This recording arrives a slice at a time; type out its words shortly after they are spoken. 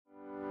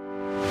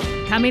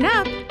Coming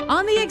up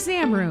on the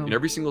exam room. And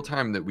every single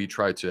time that we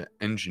try to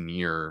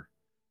engineer,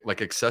 like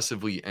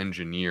excessively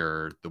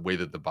engineer the way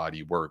that the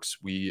body works,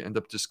 we end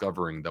up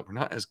discovering that we're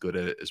not as good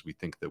at it as we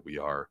think that we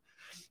are.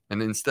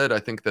 And instead, I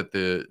think that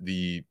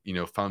the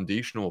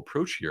foundational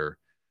approach here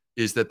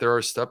is that there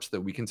are steps that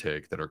we can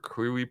take that are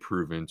clearly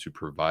proven to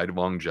provide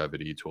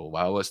longevity, to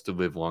allow us to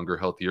live longer,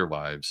 healthier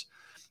lives,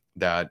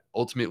 that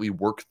ultimately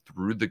work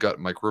through the gut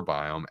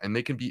microbiome, and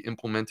they can be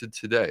implemented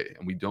today.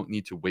 And we don't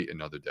need to wait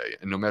another day.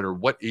 And no matter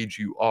what age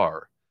you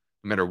are,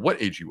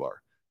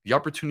 the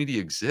opportunity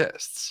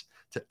exists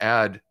to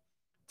add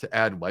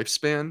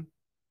lifespan,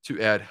 to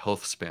add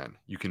health span.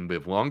 You can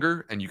live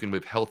longer and you can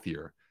live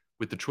healthier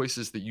with the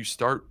choices that you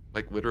start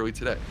like literally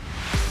today.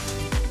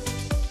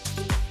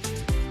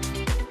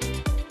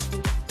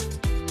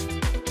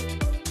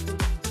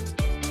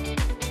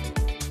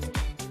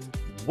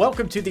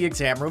 Welcome to the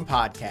Exam Room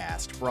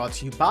Podcast, brought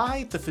to you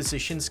by the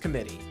Physicians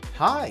Committee.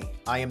 Hi,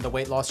 I am the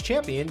weight loss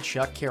champion,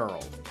 Chuck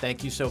Carroll.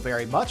 Thank you so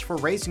very much for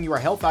raising your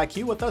health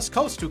IQ with us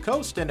coast to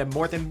coast and in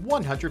more than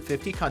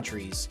 150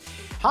 countries.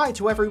 Hi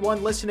to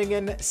everyone listening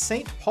in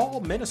St. Paul,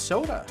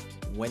 Minnesota,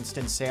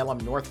 Winston-Salem,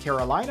 North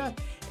Carolina,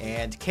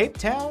 and Cape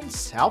Town,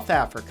 South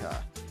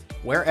Africa.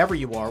 Wherever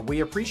you are,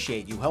 we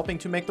appreciate you helping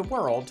to make the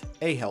world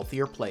a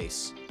healthier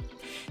place.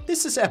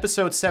 This is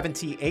episode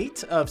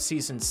 78 of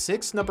season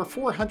 6, number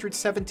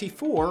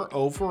 474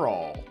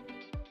 overall.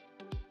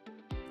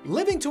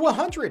 Living to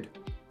 100.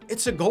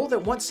 It's a goal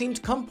that once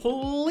seemed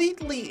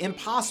completely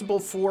impossible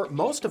for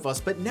most of us,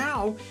 but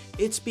now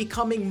it's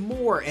becoming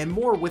more and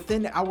more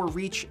within our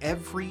reach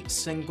every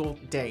single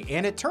day.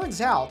 And it turns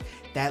out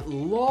that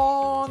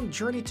long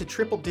journey to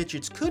triple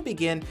digits could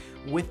begin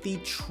with the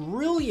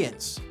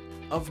trillions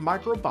of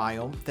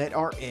microbiome that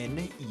are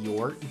in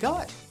your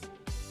gut.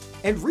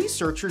 And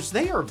researchers,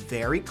 they are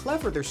very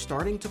clever. They're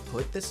starting to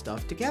put this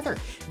stuff together.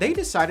 They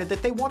decided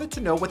that they wanted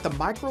to know what the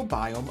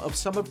microbiome of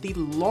some of the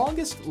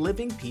longest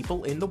living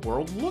people in the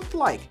world looked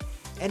like.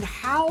 And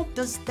how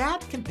does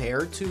that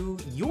compare to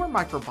your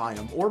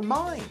microbiome or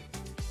mine?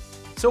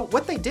 So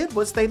what they did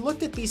was they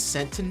looked at these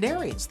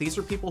centenarians. These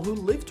are people who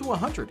live to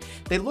 100.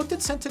 They looked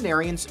at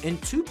centenarians in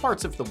two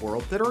parts of the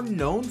world that are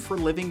known for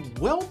living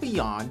well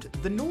beyond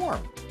the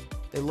norm.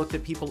 They looked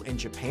at people in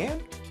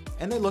Japan,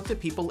 and they looked at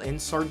people in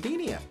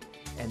Sardinia.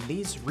 And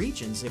these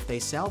regions, if they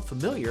sound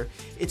familiar,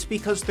 it's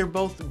because they're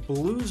both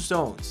blue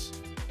zones.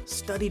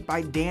 Studied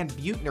by Dan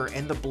Buettner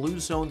and the Blue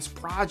Zones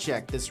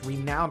Project, this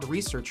renowned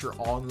researcher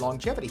on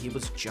longevity. He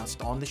was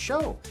just on the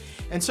show.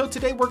 And so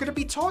today we're going to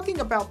be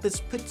talking about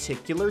this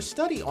particular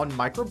study on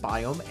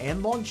microbiome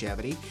and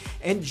longevity.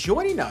 And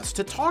joining us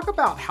to talk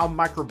about how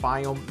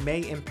microbiome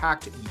may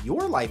impact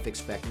your life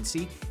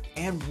expectancy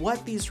and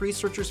what these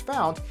researchers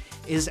found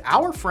is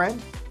our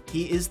friend.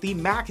 He is the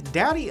Mac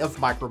Daddy of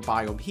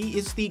microbiome. He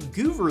is the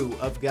guru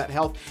of gut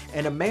health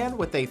and a man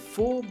with a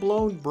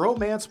full-blown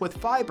bromance with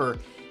fiber.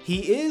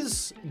 He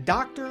is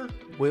Dr.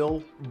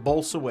 Will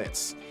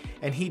Bulsiewicz,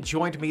 and he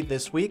joined me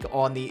this week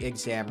on the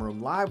Exam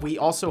Room Live. We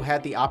also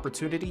had the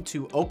opportunity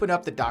to open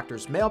up the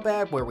doctor's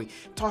mailbag where we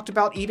talked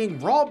about eating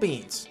raw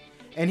beans,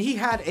 and he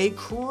had a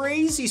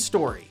crazy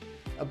story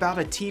about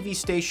a TV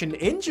station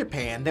in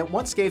Japan that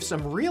once gave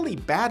some really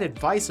bad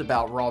advice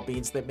about raw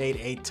beans that made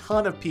a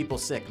ton of people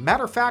sick.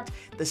 Matter of fact,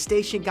 the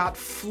station got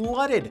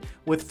flooded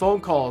with phone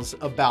calls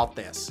about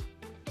this.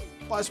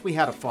 Plus, we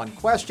had a fun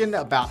question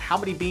about how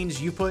many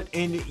beans you put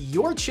in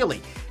your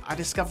chili. I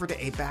discovered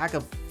a bag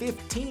of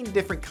 15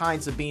 different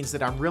kinds of beans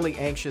that I'm really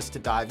anxious to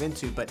dive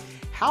into, but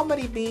how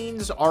many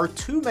beans are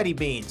too many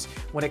beans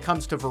when it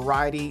comes to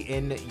variety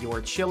in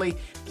your chili?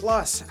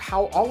 Plus,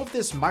 how all of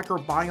this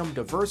microbiome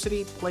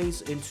diversity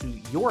plays into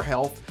your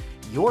health,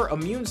 your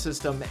immune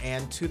system,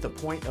 and to the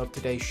point of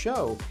today's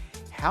show,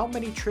 how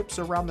many trips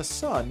around the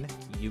sun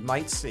you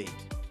might see.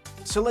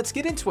 So let's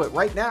get into it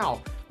right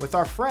now with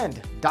our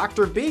friend,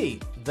 Dr. B,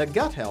 the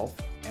Gut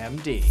Health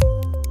MD.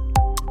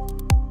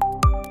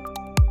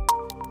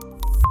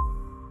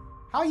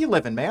 How you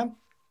living, man?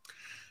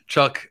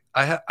 Chuck,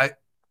 I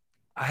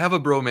have a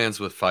bromance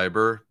with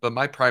fiber, but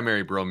my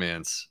primary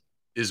bromance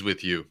is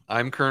with you.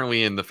 I'm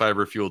currently in the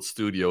Fiber Fueled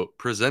studio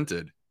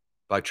presented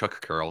by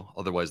Chuck Carroll,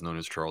 otherwise known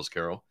as Charles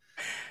Carroll.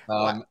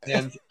 And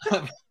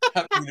I'm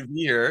happy to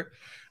be here.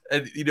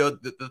 And, you know,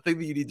 the thing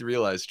that you need to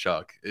realize,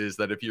 Chuck, is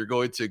that if you're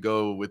going to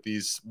go with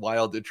these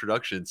wild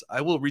introductions,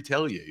 I will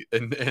retaliate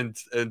and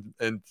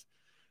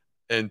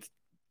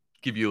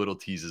give you a little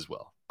tease as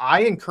well.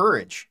 I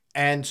encourage.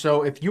 And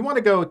so if you want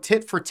to go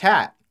tit for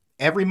tat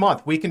every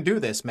month, we can do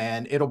this,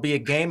 man. It'll be a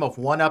game of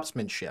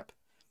one-upsmanship.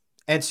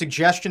 And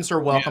suggestions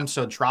are welcome,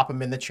 so drop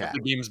them in the chat.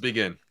 The games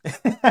begin.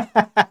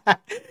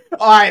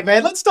 All right,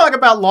 man, let's talk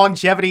about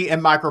longevity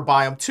and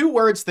microbiome. Two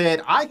words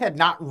that I had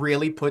not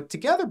really put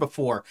together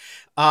before.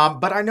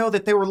 But I know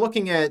that they were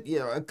looking at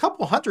a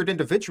couple hundred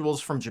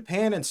individuals from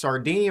Japan and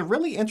Sardinia.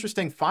 Really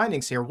interesting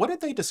findings here. What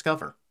did they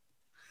discover?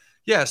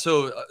 Yeah,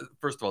 so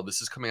first of all,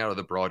 this is coming out of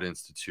the Broad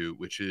Institute,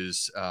 which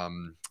is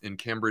in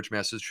Cambridge,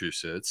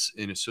 Massachusetts,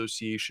 in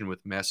association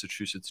with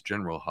Massachusetts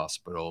General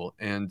Hospital.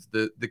 And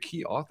the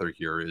key author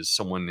here is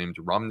someone named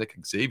Romnick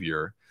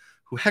Xavier,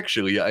 who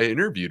actually I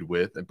interviewed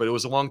with, but it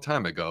was a long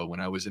time ago when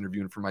I was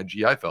interviewing for my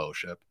GI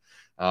fellowship.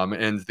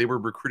 And they were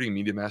recruiting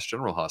me to Mass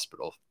General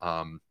Hospital.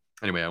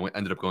 Anyway,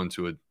 ended up going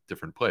to a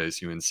different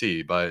place,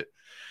 UNC, but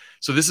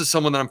so this is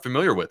someone that I'm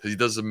familiar with. He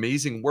does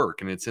amazing work,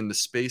 and it's in the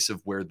space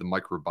of where the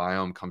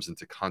microbiome comes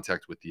into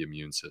contact with the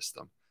immune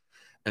system.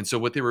 And so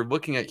what they were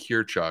looking at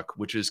here, Chuck,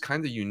 which is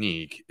kind of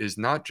unique, is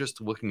not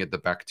just looking at the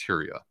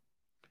bacteria,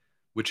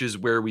 which is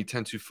where we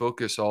tend to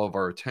focus all of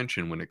our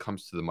attention when it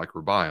comes to the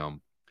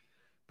microbiome,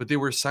 but they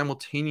were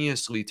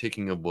simultaneously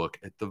taking a look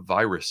at the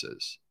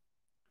viruses.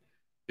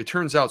 It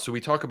turns out, so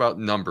we talk about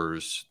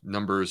numbers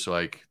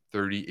like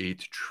 38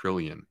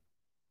 trillion.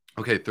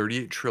 Okay,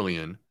 38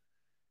 trillion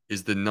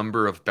is the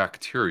number of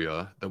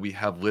bacteria that we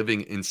have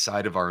living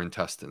inside of our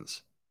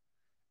intestines.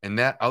 And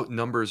that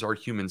outnumbers our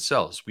human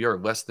cells. We are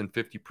less than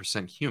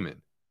 50%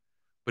 human.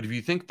 But if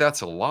you think that's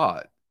a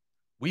lot,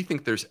 we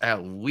think there's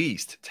at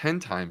least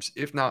 10 times,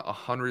 if not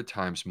 100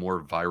 times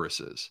more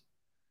viruses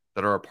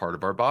that are a part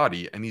of our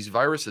body. And these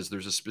viruses,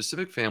 there's a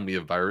specific family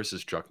of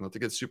viruses, Chuck, not to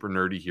get super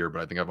nerdy here,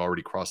 but I think I've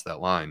already crossed that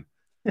line,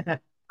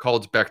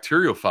 called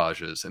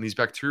bacteriophages. And these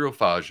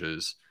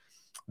bacteriophages,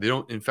 they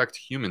don't infect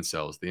human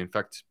cells, they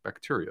infect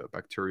bacteria.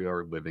 Bacteria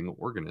are living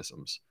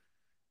organisms.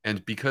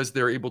 And because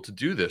they're able to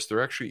do this,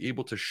 they're actually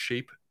able to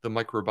shape the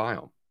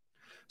microbiome.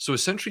 So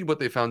essentially what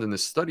they found in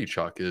this study,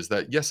 Chuck, is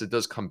that yes, it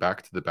does come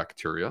back to the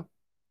bacteria.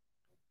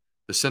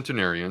 The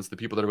centenarians, the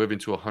people that are living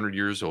to 100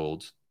 years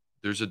old,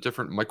 there's a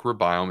different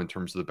microbiome in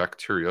terms of the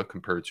bacteria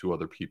compared to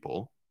other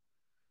people.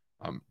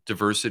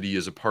 Diversity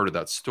is a part of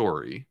that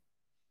story.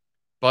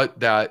 But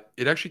that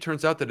it actually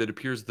turns out that it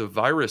appears the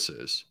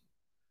viruses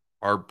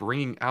are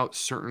bringing out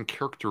certain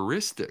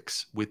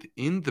characteristics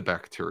within the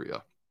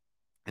bacteria.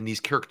 And these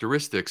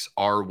characteristics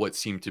are what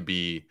seem to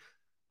be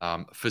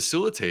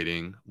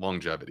facilitating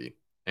longevity.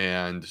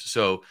 And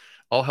so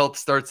all health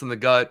starts in the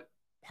gut.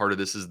 Part of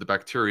this is the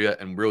bacteria.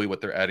 And really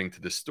what they're adding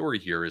to this story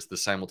here is the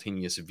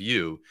simultaneous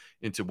view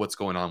into what's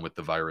going on with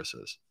the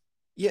viruses.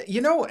 Yeah,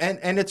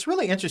 and it's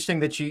really interesting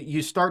that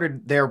you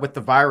started there with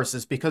the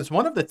viruses, because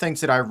one of the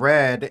things that I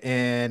read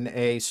in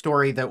a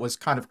story that was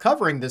kind of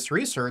covering this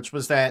research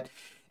was that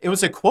it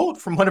was a quote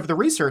from one of the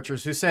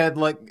researchers who said,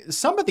 like,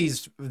 some of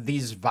these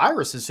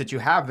viruses that you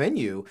have in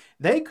you,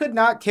 they could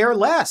not care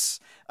less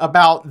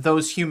about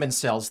those human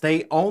cells.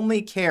 They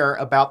only care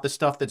about the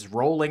stuff that's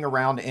rolling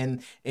around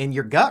in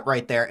your gut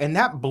right there. And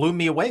that blew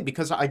me away,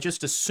 because I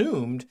just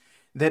assumed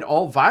that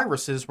all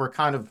viruses were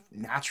kind of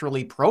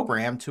naturally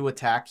programmed to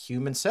attack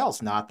human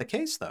cells. Not the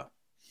case, though.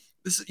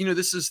 This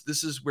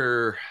is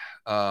where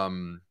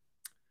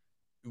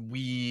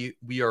we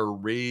are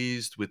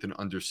raised with an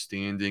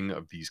understanding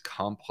of these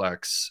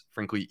complex,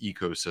 frankly,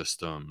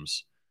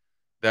 ecosystems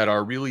that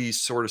are really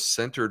sort of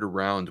centered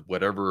around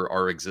whatever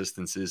our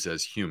existence is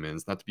as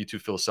humans. Not to be too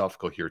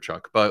philosophical here,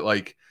 Chuck, but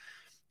like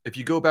if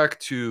you go back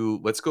to,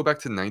 let's go back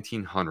to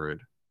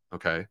 1900,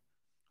 okay?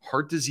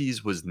 Heart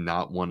disease was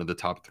not one of the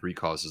top 3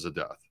 causes of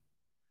death.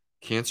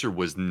 Cancer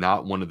was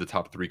not one of the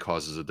top 3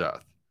 causes of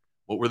death.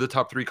 What were the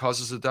top 3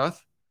 causes of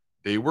death?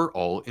 They were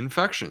all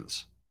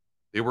infections.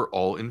 They were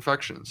all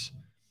infections.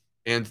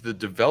 And the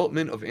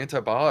development of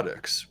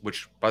antibiotics,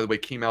 which, by the way,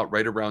 came out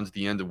right around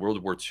the end of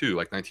World War II,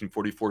 like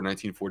 1944,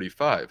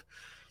 1945,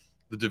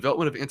 the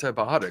development of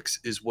antibiotics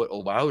is what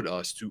allowed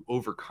us to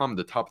overcome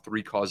the top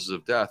 3 causes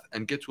of death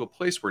and get to a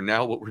place where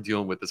now what we're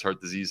dealing with is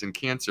heart disease and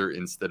cancer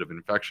instead of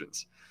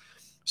infections.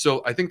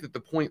 So I think that the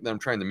point that I'm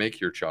trying to make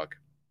here, Chuck,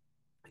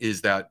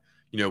 is that,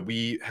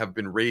 we have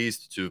been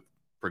raised to,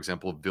 for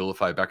example,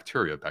 vilify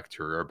bacteria.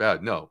 Bacteria are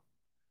bad. No,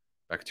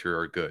 bacteria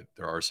are good.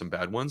 There are some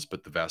bad ones,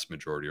 but the vast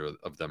majority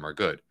of them are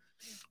good.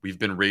 We've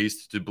been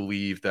raised to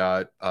believe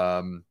that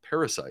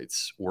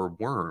parasites or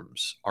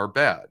worms are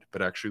bad,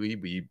 but actually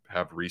we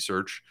have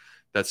research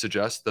that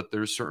suggests that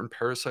there's certain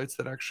parasites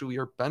that actually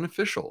are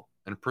beneficial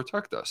and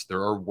protect us.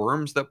 There are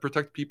worms that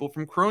protect people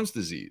from Crohn's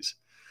disease.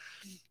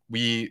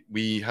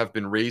 We have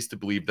been raised to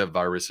believe that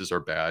viruses are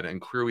bad,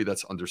 and clearly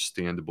that's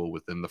understandable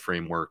within the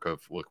framework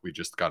of, look, we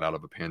just got out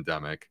of a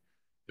pandemic.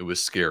 It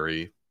was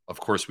scary.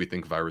 Of course, we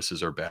think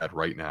viruses are bad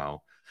right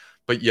now.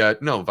 But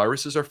yet, no,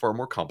 viruses are far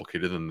more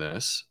complicated than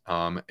this.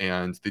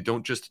 And they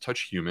don't just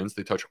touch humans,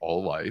 they touch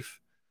all life.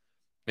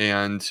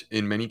 And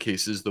in many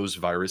cases, those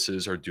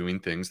viruses are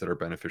doing things that are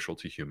beneficial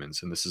to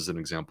humans. And this is an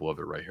example of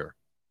it right here.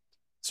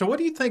 So what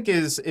do you think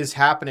is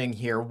happening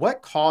here?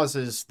 What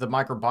causes the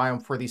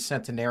microbiome for these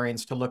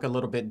centenarians to look a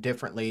little bit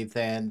differently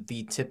than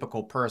the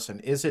typical person?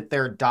 Is it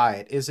their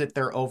diet? Is it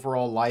their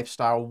overall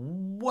lifestyle?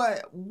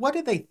 What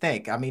do they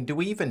think? I mean, do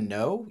we even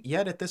know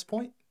yet at this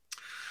point?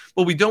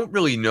 Well, we don't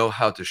really know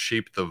how to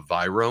shape the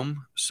virome.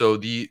 So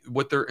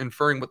what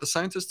the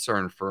scientists are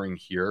inferring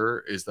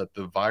here is that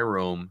the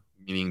virome,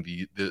 meaning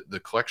the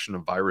collection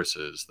of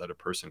viruses that a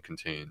person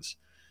contains,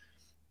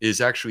 is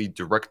actually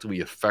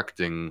directly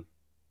affecting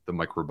the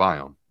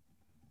microbiome.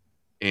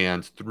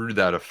 and through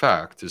that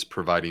effect is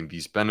providing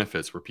these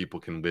benefits where people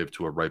can live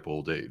to a ripe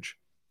old age.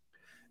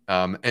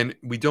 And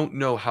we don't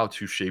know how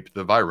to shape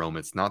the virome.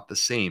 It's not the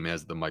same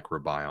as the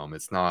microbiome.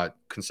 It's not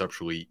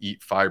conceptually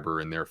eat fiber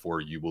and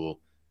therefore you will,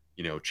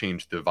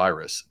 change the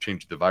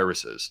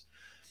viruses.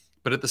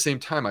 But at the same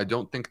time, I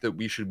don't think that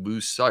we should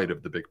lose sight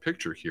of the big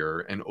picture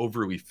here and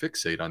overly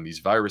fixate on these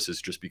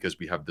viruses just because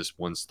we have this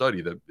one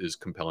study that is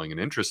compelling and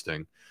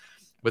interesting.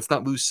 Let's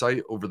not lose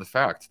sight over the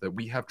fact that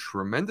we have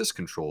tremendous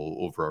control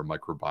over our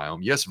microbiome.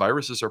 Yes,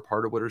 viruses are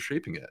part of what are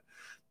shaping it,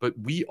 but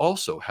we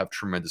also have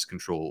tremendous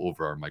control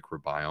over our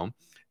microbiome.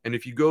 And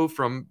if you go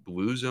from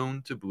blue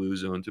zone to blue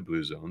zone to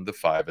blue zone, the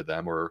 5 of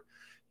them, or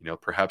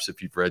perhaps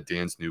if you've read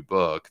Dan's new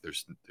book,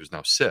 there's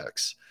now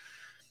 6.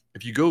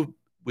 If you go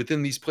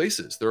within these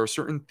places, there are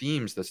certain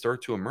themes that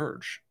start to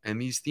emerge.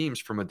 And these themes,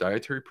 from a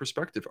dietary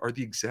perspective, are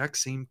the exact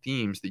same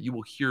themes that you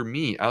will hear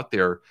me out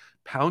there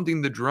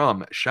pounding the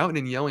drum, shouting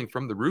and yelling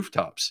from the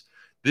rooftops.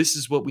 This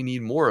is what we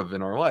need more of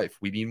in our life.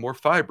 We need more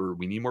fiber.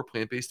 We need more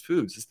plant-based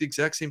foods. It's the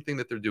exact same thing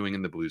that they're doing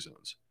in the blue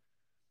zones,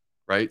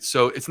 right?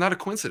 So it's not a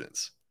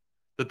coincidence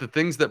that the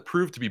things that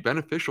prove to be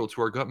beneficial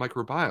to our gut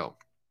microbiome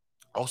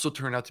also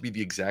turn out to be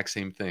the exact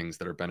same things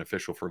that are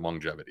beneficial for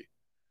longevity.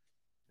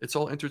 It's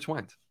all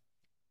intertwined.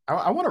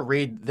 I want to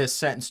read this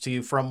sentence to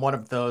you from one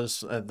of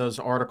those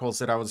articles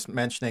that I was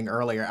mentioning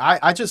earlier.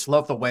 I just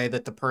love the way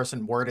that the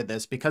person worded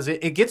this because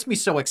it gets me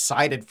so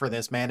excited for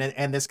this, man,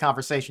 and this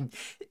conversation.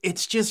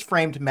 It's just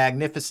framed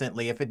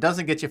magnificently. If it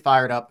doesn't get you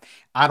fired up,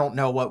 I don't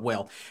know what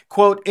will.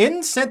 Quote,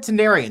 in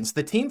centenarians,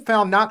 the team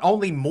found not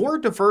only more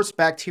diverse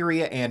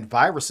bacteria and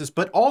viruses,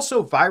 but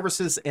also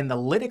viruses in the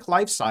lytic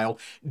lifestyle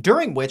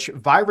during which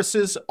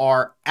viruses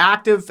are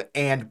active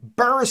and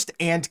burst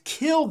and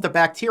kill the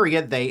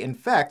bacteria they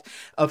infect,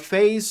 a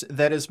phase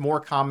that is more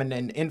common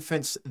in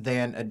infants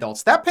than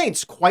adults. That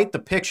paints quite the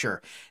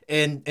picture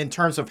in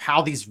terms of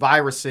how these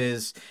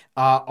viruses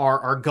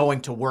are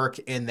going to work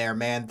in there,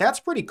 man.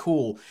 That's pretty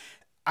cool.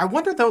 I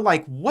wonder though,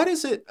 like, what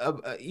is it,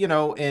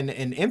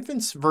 in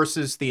infants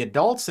versus the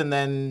adults, and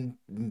then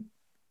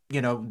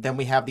then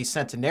we have these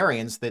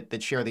centenarians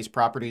that share these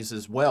properties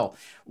as well.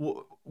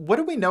 What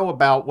do we know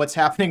about what's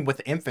happening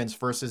with infants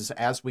versus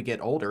as we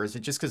get older? Is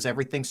it just because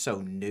everything's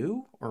so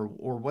new, or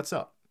what's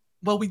up?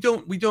 Well, we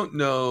don't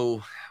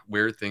know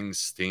where things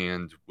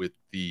stand with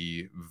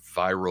the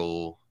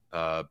viral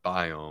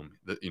biome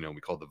that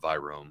we call the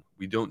virome.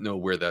 We don't know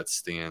where that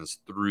stands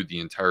through the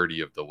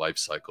entirety of the life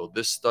cycle.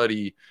 This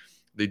study,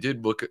 they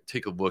did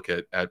take a look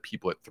at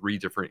people at 3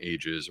 different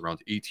ages,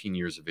 around 18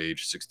 years of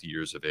age, 60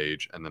 years of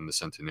age, and then the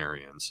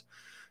centenarians.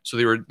 So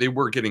they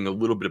were getting a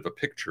little bit of a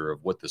picture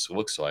of what this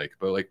looks like,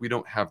 but like we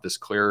don't have this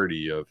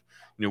clarity of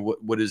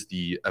what is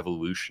the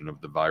evolution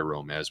of the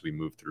virome as we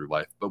move through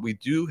life. But we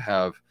do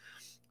have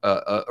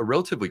a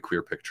relatively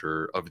clear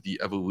picture of the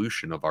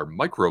evolution of our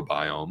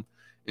microbiome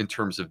in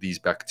terms of these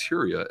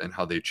bacteria and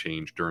how they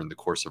change during the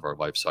course of our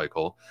life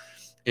cycle.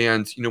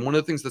 And one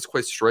of the things that's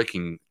quite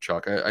striking,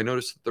 Chuck, I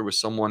noticed that there was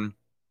someone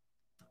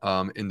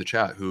in the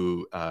chat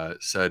who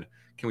said,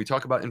 "Can we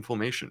talk about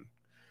inflammation?"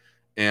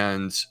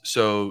 And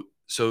so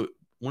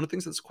one of the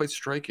things that's quite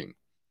striking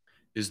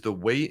is the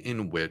way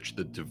in which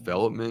the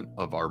development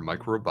of our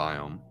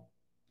microbiome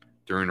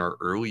during our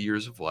early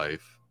years of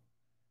life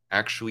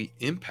actually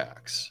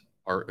impacts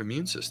our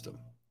immune system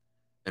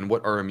and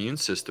what our immune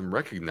system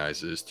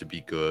recognizes to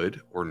be good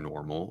or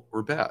normal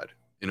or bad.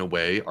 In a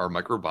way, our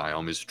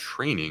microbiome is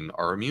training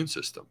our immune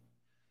system.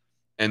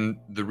 And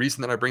the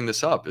reason that I bring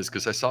this up is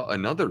because I saw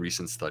another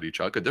recent study,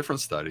 Chuck, a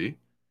different study,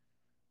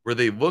 where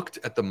they looked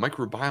at the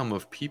microbiome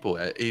of people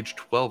at age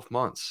 12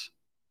 months.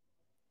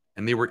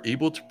 And they were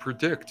able to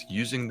predict,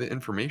 using the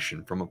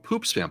information from a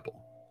poop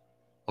sample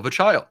of a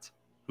child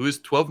who is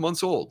 12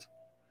 months old,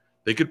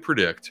 they could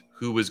predict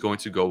who was going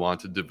to go on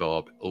to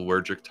develop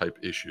allergic type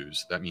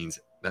issues. That means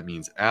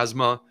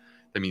asthma,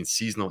 that means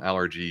seasonal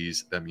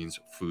allergies, that means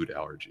food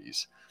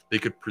allergies. They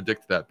could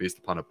predict that based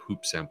upon a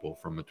poop sample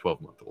from a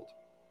 12-month-old.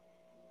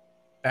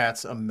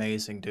 That's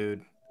amazing,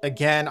 dude.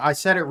 Again, I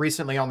said it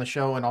recently on the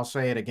show and I'll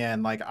say it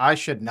again. Like, I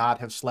should not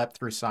have slept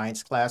through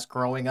science class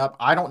growing up.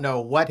 I don't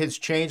know what has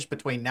changed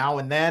between now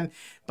and then,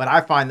 but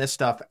I find this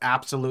stuff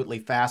absolutely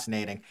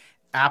fascinating.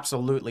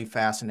 Absolutely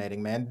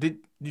fascinating, man. Did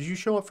you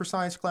show up for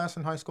science class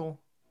in high school?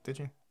 Did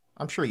you?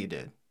 I'm sure you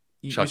did.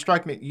 You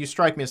strike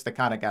me as the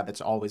kind of guy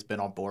that's always been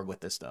on board with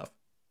this stuff.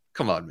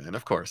 Come on, man.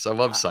 Of course. I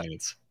love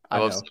science. I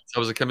love science. I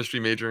was a chemistry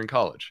major in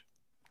college.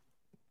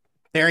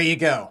 There you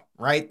go,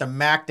 right? The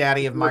Mac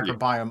Daddy of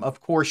microbiome.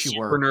 Of course you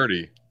were. Super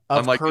nerdy.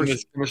 I'm like in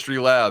this chemistry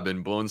lab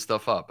and blowing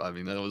stuff up. I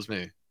mean, that was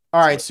me.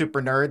 All right,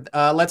 super nerd.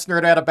 Let's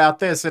nerd out about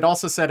this. It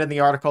also said in the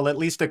article, at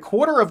least a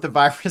quarter of the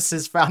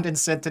viruses found in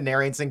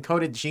centenarians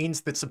encoded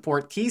genes that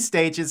support key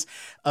stages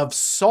of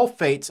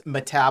sulfate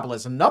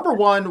metabolism. Number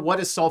 1, what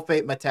is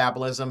sulfate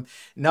metabolism?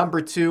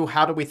 Number 2,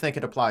 how do we think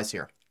it applies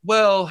here?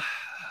 Well,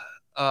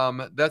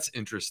 That's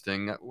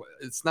interesting.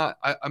 It's not.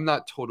 I'm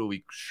not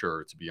totally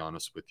sure, to be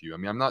honest with you. I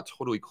mean, I'm not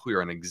totally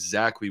clear on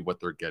exactly what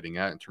they're getting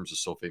at in terms of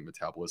sulfate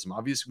metabolism.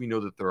 Obviously, we know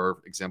that there are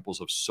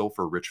examples of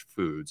sulfur-rich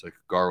foods like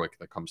garlic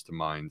that comes to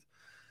mind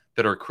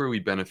that are clearly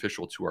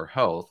beneficial to our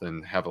health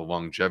and have a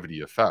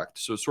longevity effect.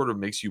 So it sort of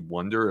makes you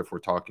wonder if we're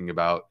talking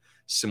about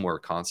similar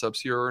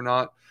concepts here or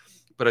not.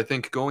 But I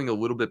think going a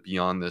little bit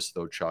beyond this,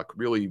 though, Chuck,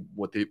 really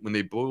when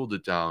they boiled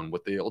it down,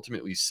 what they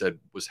ultimately said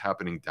was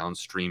happening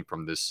downstream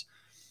from this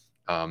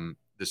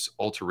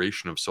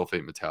alteration of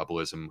sulfate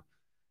metabolism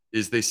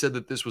is they said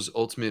that this was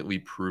ultimately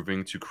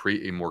proving to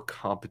create a more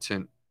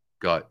competent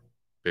gut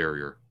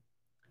barrier.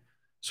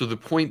 So the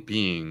point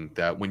being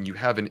that when you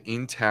have an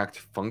intact,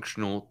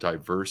 functional,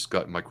 diverse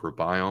gut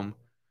microbiome,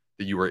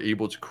 that you are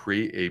able to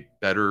create a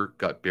better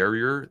gut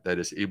barrier that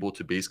is able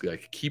to basically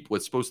like keep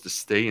what's supposed to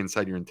stay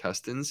inside your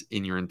intestines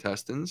in your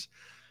intestines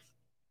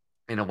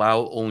and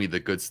allow only the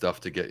good stuff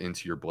to get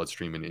into your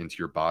bloodstream and into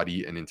your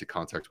body and into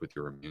contact with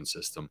your immune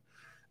system.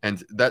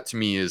 And that to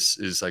me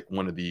is like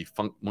one of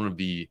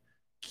the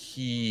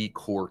key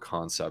core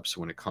concepts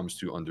when it comes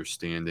to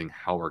understanding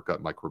how our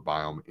gut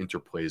microbiome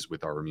interplays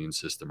with our immune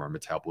system, our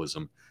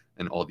metabolism,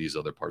 and all these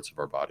other parts of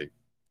our body.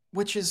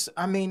 Which is,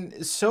 I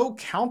mean, so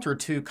counter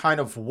to kind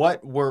of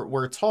what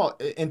we're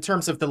taught in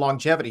terms of the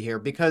longevity here,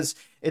 because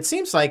it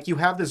seems like you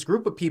have this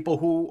group of people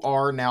who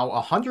are now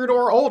 100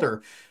 or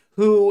older,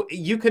 who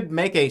you could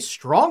make a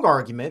strong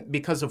argument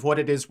because of what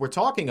it is we're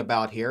talking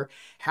about here,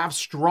 have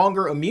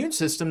stronger immune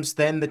systems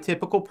than the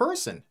typical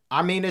person.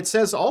 I mean, it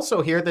says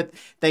also here that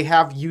they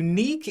have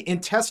unique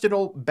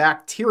intestinal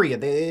bacteria.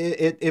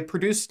 It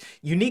produced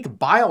unique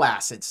bile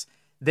acids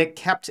that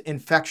kept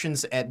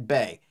infections at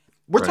bay.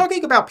 We're Right.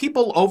 talking about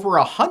people over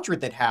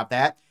 100 that have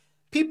that.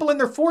 People in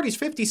their 40s,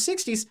 50s,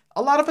 60s,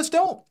 a lot of us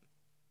don't.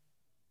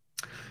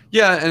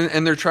 Yeah,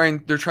 and they're trying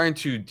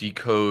to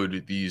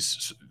decode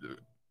these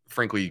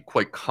frankly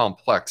quite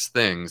complex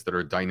things that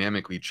are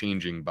dynamically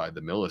changing by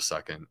the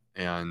millisecond.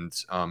 And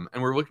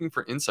we're looking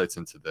for insights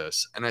into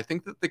this. And I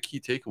think that the key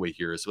takeaway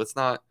here is let's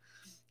not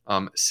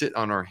sit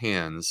on our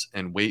hands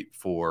and wait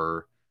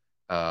for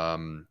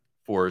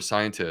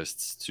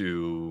scientists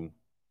to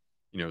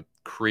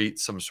create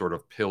some sort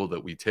of pill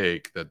that we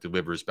take that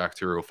delivers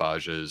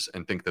bacteriophages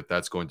and think that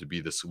that's going to be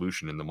the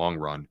solution in the long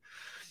run.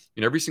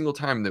 Every single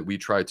time that we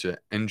try to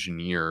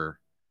engineer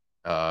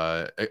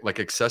like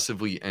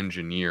excessively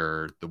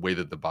engineer the way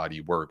that the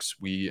body works,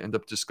 we end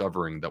up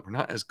discovering that we're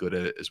not as good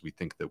at it as we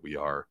think that we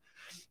are.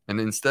 And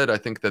instead, I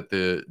think that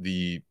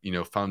the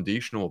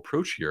foundational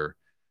approach here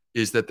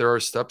is that there are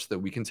steps that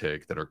we can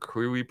take that are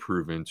clearly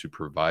proven to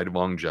provide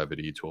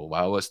longevity, to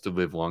allow us to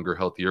live longer,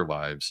 healthier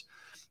lives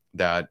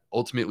that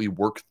ultimately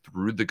work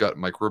through the gut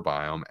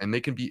microbiome, and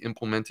they can be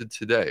implemented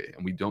today.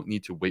 And we don't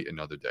need to wait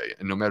another day.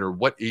 And no matter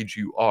what age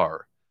you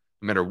are,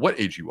 no matter what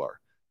age you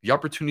are, the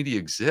opportunity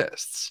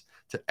exists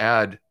to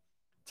add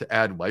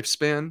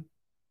lifespan,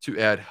 to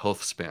add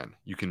health span.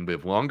 You can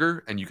live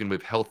longer and you can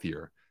live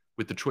healthier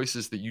with the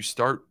choices that you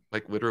start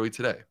like literally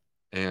today.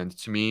 And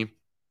to me,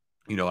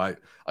 I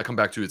come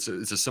back to it's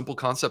a simple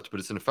concept, but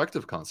it's an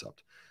effective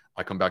concept.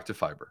 I come back to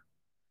fiber.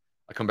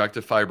 I come back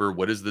to fiber.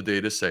 What does the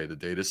data say? The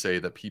data say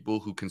that people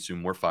who consume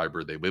more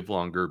fiber, they live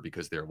longer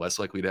because they're less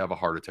likely to have a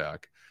heart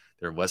attack.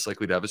 They're less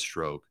likely to have a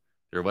stroke.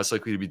 They're less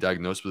likely to be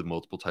diagnosed with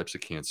multiple types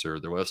of cancer.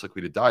 They're less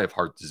likely to die of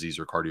heart disease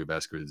or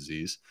cardiovascular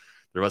disease.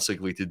 They're less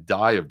likely to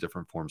die of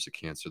different forms of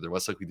cancer. They're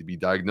less likely to be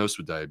diagnosed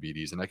with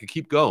diabetes. And I could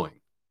keep going.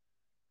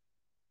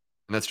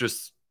 And that's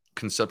just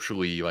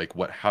conceptually like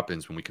what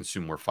happens when we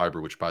consume more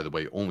fiber, which, by the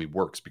way, only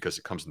works because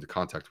it comes into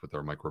contact with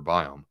our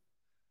microbiome.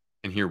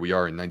 And here we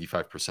are, and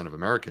 95% of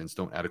Americans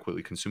don't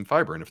adequately consume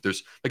fiber. And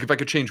if I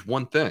could change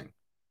one thing,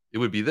 it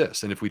would be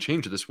this. And if we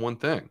change this one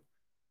thing,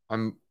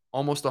 I'm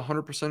almost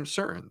 100%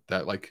 certain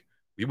that like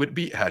we would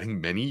be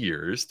adding many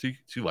years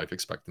to life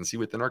expectancy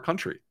within our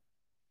country.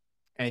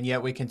 And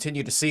yet we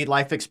continue to see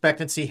life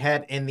expectancy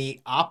head in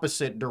the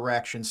opposite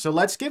direction. So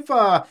let's give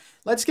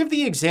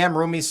the exam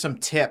roomies some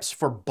tips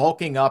for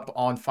bulking up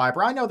on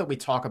fiber. I know that we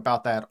talk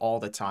about that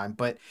all the time,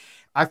 but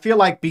I feel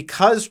like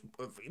because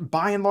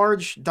by and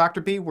large, Dr.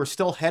 B, we're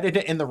still headed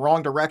in the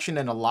wrong direction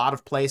in a lot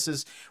of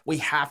places, we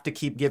have to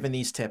keep giving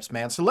these tips,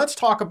 man. So let's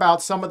talk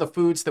about some of the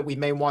foods that we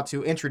may want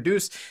to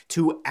introduce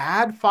to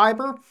add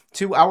fiber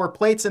to our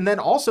plates, and then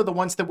also the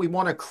ones that we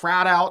want to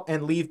crowd out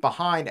and leave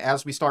behind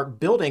as we start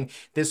building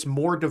this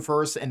more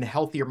diverse and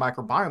healthier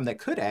microbiome that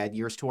could add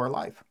years to our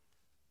life.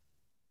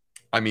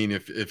 I mean,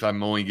 if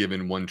I'm only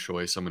given one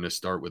choice, I'm going to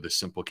start with a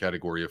simple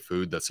category of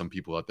food that some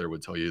people out there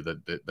would tell you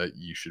that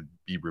you should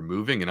be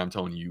removing, and I'm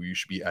telling you, you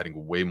should be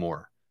adding way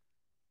more.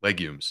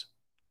 Legumes.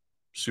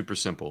 Super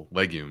simple.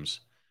 Legumes.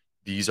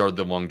 These are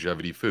the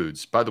longevity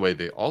foods. By the way,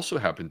 they also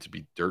happen to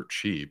be dirt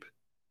cheap.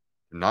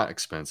 They're not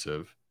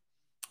expensive.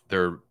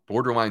 They're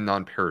borderline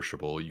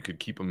non-perishable. You could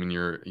keep them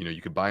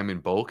you could buy them in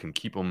bulk and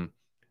keep them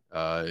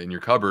in your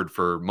cupboard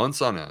for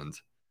months on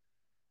end.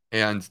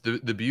 And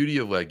the beauty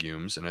of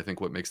legumes, and I think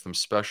what makes them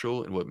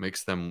special and what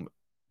makes them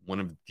one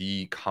of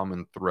the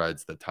common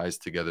threads that ties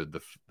together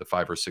the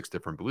 5 or 6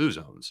 different blue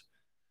zones,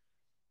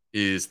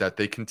 is that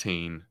they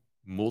contain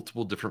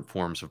multiple different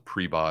forms of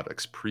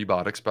prebiotics.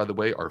 Prebiotics, by the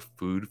way, are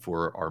food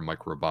for our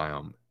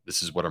microbiome.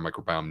 This is what our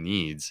microbiome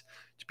needs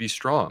to be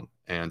strong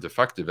and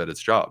effective at its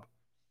job.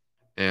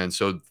 And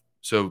so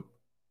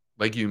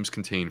legumes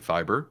contain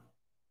fiber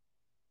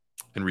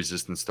and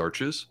resistant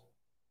starches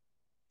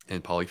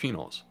and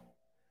polyphenols.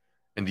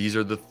 And these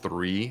are the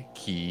three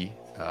key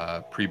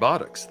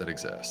prebiotics that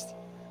exist.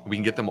 We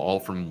can get them all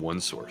from one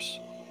source.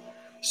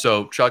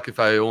 So, Chuck, if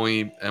I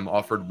only am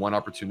offered one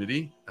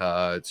opportunity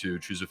to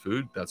choose a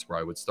food, that's where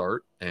I would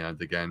start. And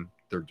again,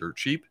 they're dirt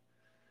cheap.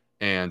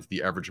 And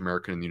the average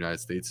American in the United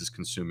States is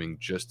consuming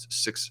just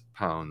 6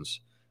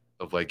 pounds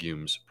of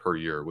legumes per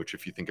year, which,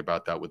 if you think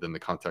about that within the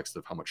context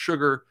of how much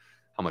sugar,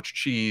 how much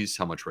cheese,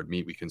 how much red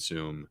meat we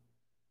consume,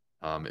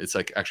 it's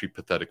like actually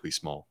pathetically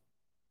small.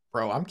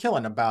 Bro, I'm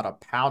killing about a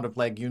pound of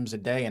legumes a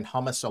day in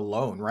hummus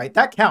alone, right?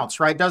 That counts,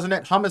 right? Doesn't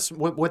it? Hummus,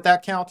 would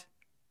that count?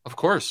 Of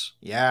course,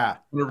 Yeah.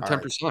 over All right.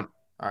 10%.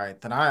 All right.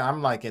 Then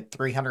I'm like at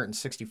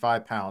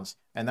 365 pounds,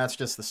 and that's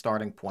just the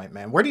starting point,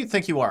 man. Where do you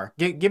think you are?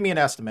 Give me an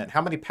estimate.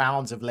 How many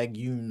pounds of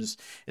legumes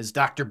is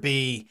Dr.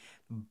 B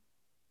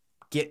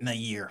getting a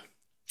year?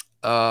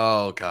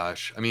 Oh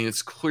gosh, I mean,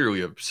 it's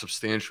clearly a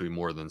substantially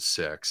more than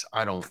 6.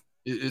 I don't.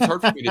 It's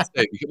hard for me to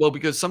say.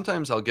 Because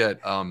sometimes I'll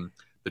get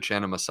the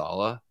chana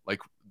masala. Like,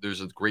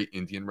 there's a great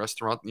Indian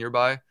restaurant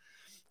nearby,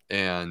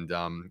 and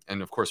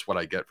of course, what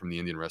I get from the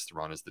Indian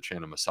restaurant is the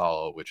chana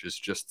masala, which is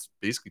just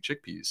basically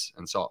chickpeas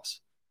and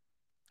sauce,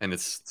 and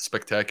it's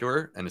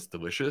spectacular and it's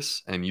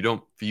delicious, and you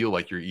don't feel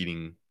like you're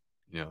eating.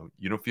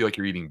 You don't feel like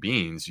you're eating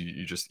beans.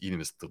 You're just eating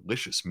this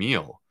delicious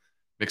meal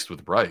mixed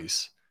with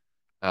rice.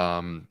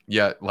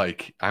 Yet,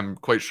 like, I'm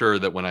quite sure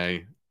that when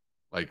I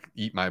like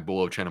eat my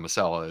bowl of chana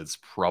masala, it's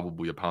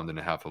probably a pound and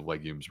a half of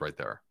legumes right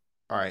there.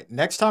 All right.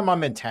 Next time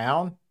I'm in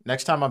town,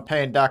 next time I'm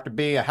paying Dr.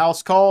 B a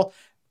house call,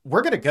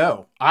 we're gonna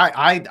go.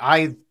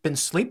 I've been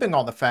sleeping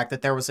on the fact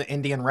that there was an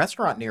Indian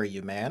restaurant near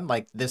you, man.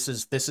 Like this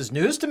is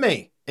news to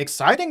me.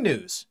 Exciting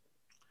news.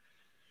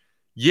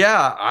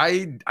 Yeah,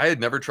 I had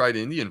never tried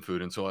Indian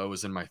food until I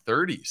was in my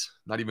 30s,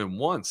 not even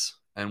once.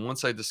 And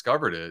once I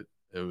discovered it,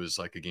 it was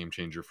like a game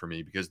changer for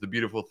me, because the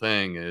beautiful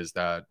thing is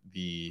that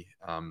the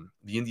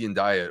Indian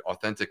diet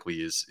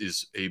authentically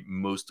is a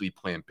mostly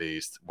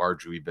plant-based,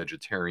 largely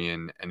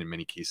vegetarian, and in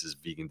many cases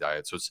vegan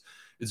diet. So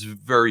it's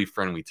very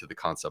friendly to the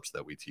concepts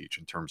that we teach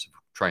in terms of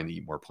trying to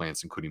eat more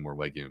plants, including more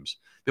legumes.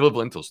 They love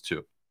lentils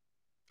too.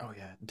 Oh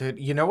yeah, dude.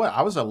 You know what?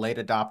 I was a late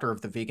adopter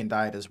of the vegan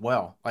diet as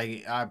well.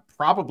 Like,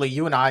 probably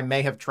you and I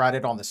may have tried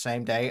it on the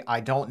same day.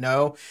 I don't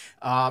know,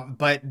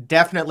 but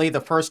definitely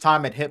the first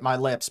time it hit my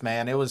lips,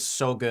 man, it was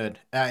so good.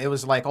 It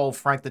was like old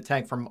Frank the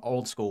Tank from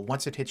old school.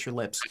 Once it hits your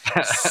lips,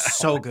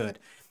 so good.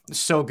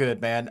 So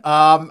good, man.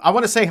 I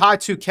want to say hi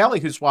to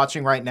Kelly, who's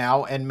watching right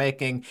now and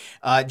making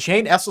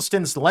Jane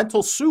Esselstyn's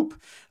lentil soup.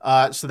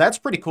 So that's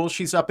pretty cool.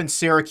 She's up in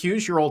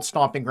Syracuse, your old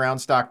stomping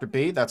grounds, Dr.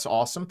 B. That's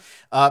awesome.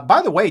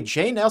 By the way,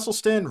 Jane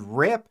Esselstyn,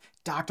 Rip,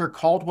 Dr.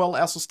 Caldwell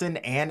Esselstyn,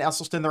 and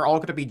Esselstyn, they're all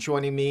going to be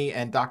joining me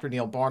and Dr.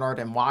 Neil Barnard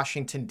in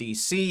Washington,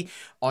 D.C.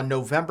 on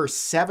November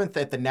 7th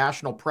at the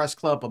National Press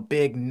Club, a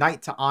big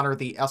night to honor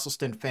the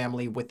Esselstyn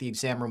family with the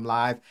Exam Room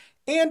Live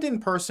and in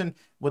person.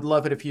 Would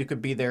love it if you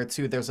could be there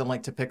too. There's a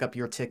link to pick up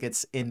your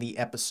tickets in the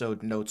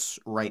episode notes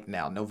right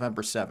now,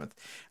 November 7th.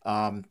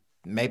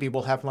 Maybe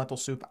we'll have lentil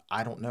soup.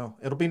 I don't know.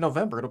 It'll be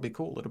November. It'll be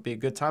cool. It'll be a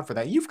good time for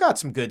that. You've got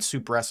some good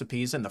soup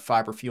recipes in the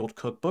Fiber Fueled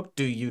Cookbook,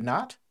 do you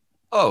not?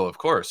 Oh, of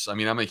course. I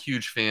mean, I'm a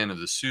huge fan of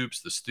the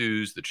soups, the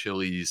stews, the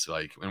chilies,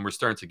 like, and we're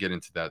starting to get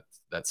into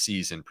that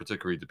season,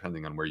 particularly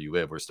depending on where you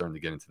live. We're starting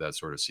to get into that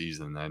sort of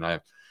season, and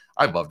I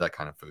love that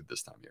kind of food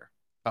this time of year.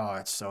 Oh,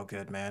 it's so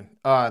good, man.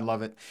 Oh, I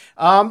love it.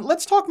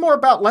 Let's talk more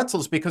about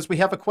lentils because we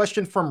have a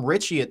question from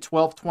Richie at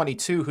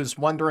 1222 who's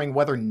wondering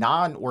whether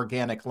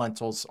non-organic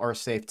lentils are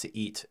safe to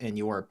eat, in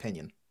your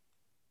opinion.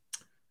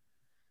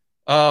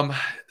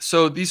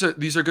 So these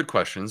are good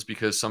questions,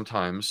 because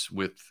sometimes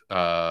with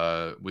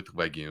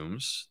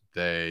legumes,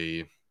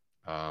 they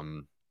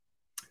um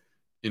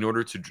in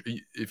order to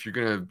if you're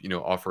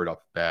gonna offer it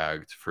up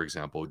bagged, for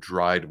example,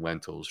 dried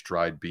lentils,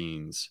 dried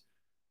beans,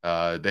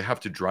 they have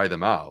to dry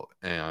them out,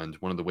 and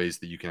one of the ways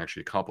that you can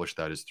actually accomplish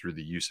that is through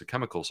the use of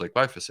chemicals like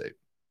glyphosate,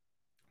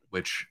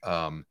 which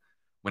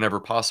whenever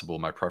possible,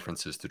 my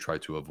preference is to try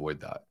to avoid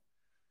that.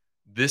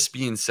 This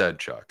being said,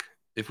 Chuck,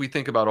 if we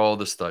think about all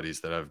the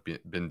studies that have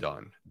been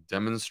done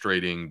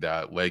demonstrating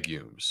that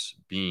legumes,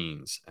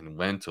 beans, and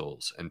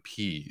lentils and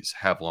peas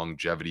have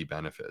longevity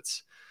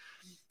benefits,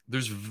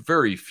 there's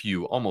very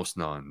few, almost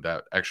none,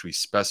 that actually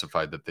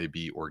specify that they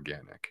be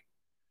organic.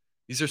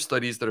 These are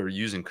studies that are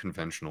using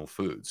conventional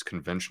foods,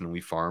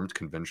 conventionally farmed,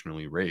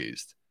 conventionally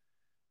raised.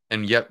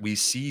 And yet we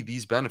see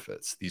these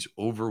benefits, these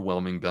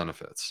overwhelming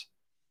benefits.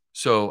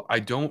 So I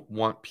don't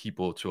want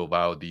people to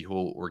allow the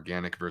whole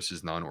organic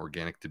versus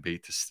non-organic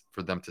debate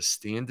for them to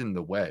stand in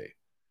the way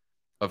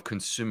of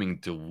consuming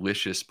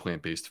delicious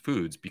plant-based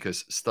foods,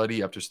 because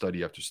study after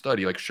study after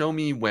study, like, show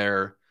me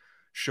where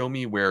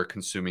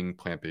consuming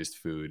plant-based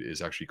food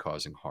is actually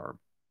causing harm.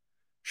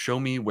 Show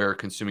me where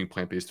consuming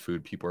plant-based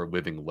food, people are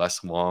living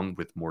less long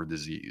with more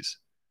disease.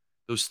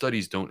 Those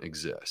studies don't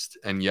exist.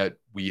 And yet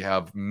we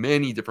have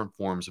many different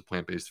forms of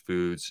plant-based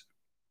foods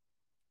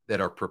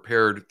that are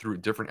prepared through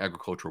different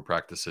agricultural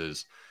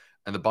practices.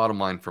 And the bottom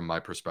line from my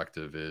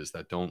perspective is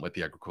that don't let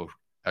the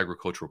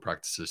agricultural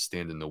practices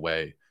stand in the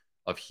way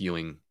of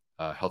healing,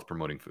 health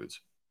promoting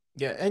foods.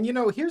 Yeah, and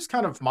here's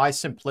kind of my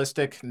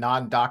simplistic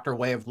non-doctor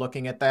way of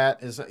looking at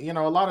that is, a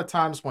lot of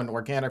times when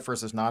organic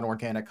versus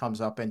non-organic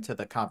comes up into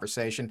the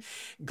conversation,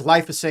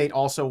 glyphosate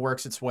also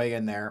works its way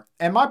in there.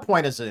 And my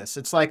point is this,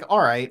 it's like,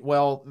 all right,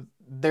 well,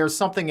 there's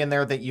something in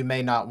there that you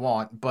may not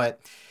want, but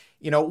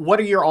what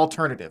are your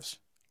alternatives?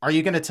 Are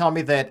you going to tell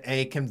me that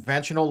a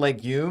conventional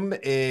legume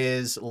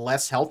is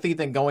less healthy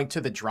than going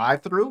to the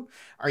drive-through?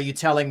 Are you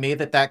telling me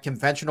that that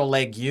conventional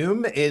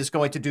legume is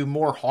going to do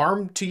more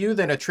harm to you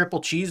than a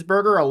triple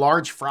cheeseburger, a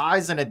large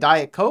fries, and a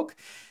Diet Coke?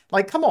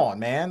 Like, come on,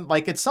 man.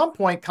 Like, at some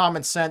point,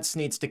 common sense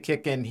needs to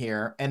kick in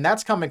here, and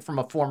that's coming from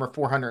a former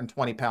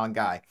 420-pound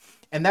guy.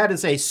 And that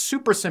is a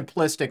super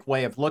simplistic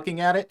way of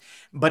looking at it,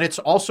 but it's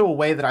also a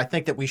way that I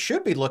think that we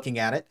should be looking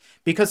at it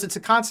because it's a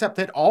concept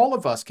that all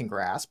of us can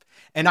grasp.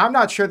 And I'm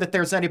not sure that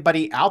there's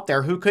anybody out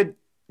there who could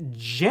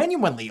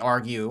genuinely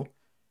argue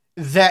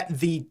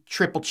that the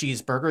triple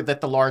cheeseburger, that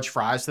the large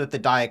fries, that the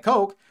Diet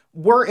Coke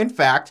were in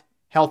fact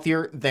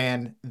healthier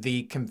than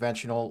the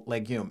conventional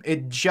legume.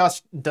 It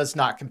just does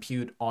not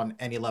compute on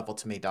any level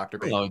to me, Dr.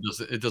 B. No,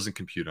 it doesn't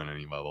compute on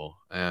any level.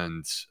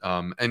 And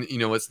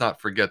let's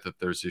not forget that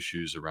there's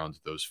issues around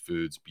those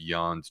foods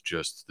beyond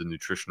just the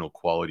nutritional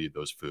quality of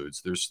those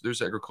foods. There's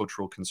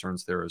agricultural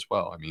concerns there as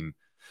well. I mean,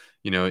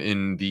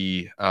 in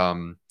the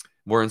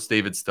Lawrence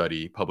David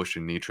study published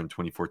in Nature in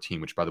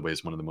 2014, which by the way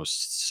is one of the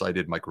most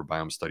cited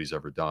microbiome studies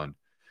ever done,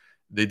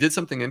 they did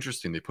something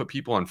interesting. They put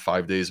people on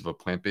 5 days of a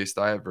plant-based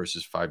diet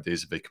versus 5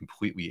 days of a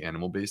completely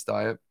animal-based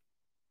diet.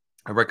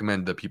 I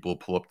recommend that people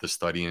pull up the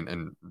study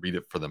and read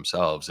it for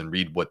themselves and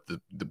read what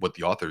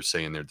the authors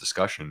say in their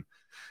discussion,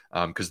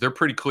 because they're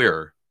pretty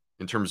clear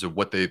in terms of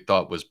what they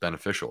thought was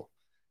beneficial.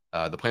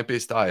 The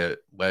plant-based diet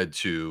led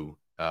to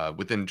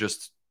within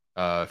just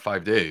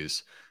 5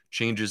 days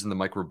changes in the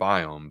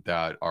microbiome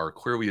that are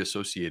clearly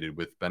associated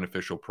with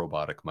beneficial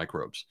probiotic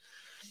microbes.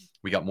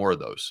 We got more of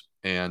those.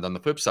 And on the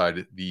flip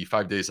side, the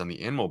 5 days on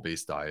the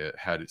animal-based diet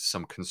had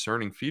some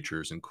concerning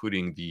features,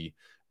 including the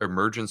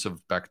emergence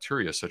of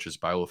bacteria such as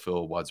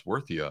Bilophila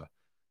wadsworthia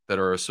that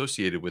are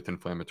associated with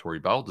inflammatory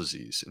bowel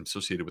disease and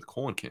associated with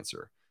colon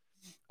cancer.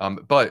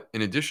 But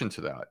in addition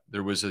to that,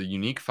 there was a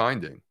unique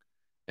finding,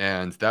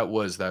 and that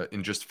was that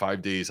in just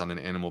 5 days on an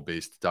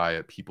animal-based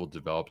diet, people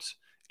developed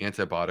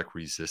antibiotic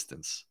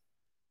resistance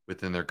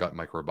within their gut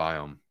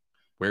microbiome.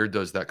 Where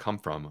does that come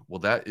from? Well,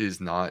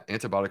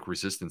 antibiotic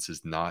resistance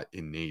is not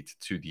innate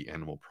to the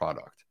animal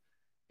product.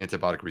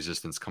 Antibiotic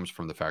resistance comes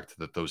from the fact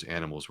that those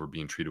animals were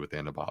being treated with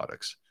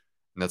antibiotics.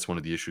 And that's one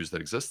of the issues that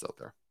exists out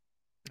there.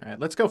 All right,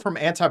 let's go from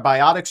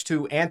antibiotics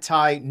to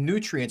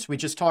anti-nutrients. We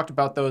just talked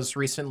about those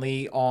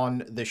recently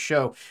on the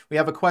show. We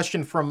have a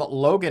question from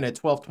Logan at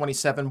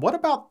 1227. What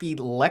about the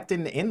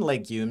lectin in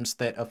legumes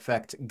that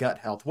affect gut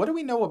health? What do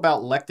we know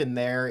about lectin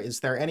there? Is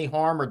there any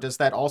harm, or does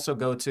that also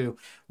go to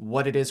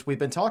what it is we've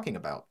been talking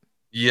about?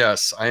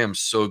 Yes, I am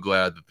so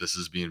glad that this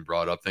is being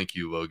brought up. Thank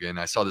you, Logan.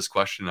 I saw this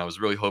question. I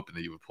was really hoping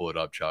that you would pull it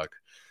up, Chuck.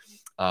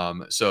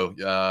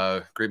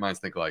 Great minds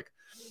think alike.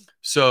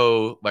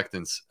 So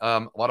lectins,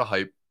 a lot of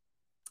hype,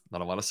 not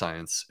a lot of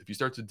science. If you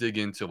start to dig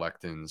into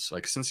lectins,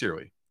 like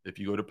sincerely, if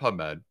you go to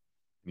PubMed and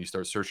you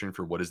start searching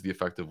for what is the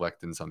effect of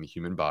lectins on the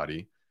human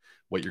body,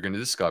 what you're going to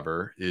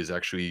discover is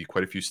actually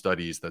quite a few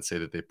studies that say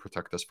that they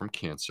protect us from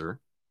cancer,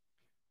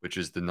 which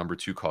is the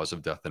 #2 cause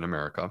of death in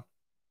America.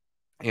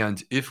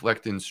 And if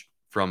lectins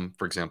from,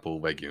 for example,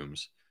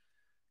 legumes,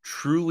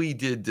 truly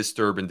did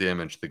disturb and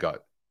damage the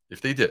gut, if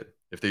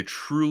they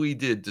truly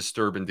did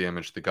disturb and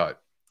damage the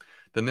gut,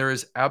 then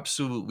there's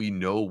absolutely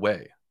no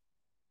way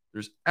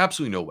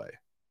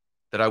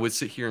that I would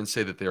sit here and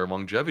say that they are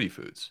longevity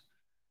foods,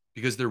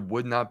 because there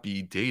would not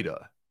be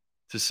data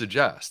to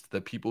suggest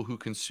that people who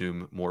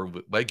consume more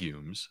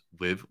legumes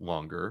live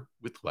longer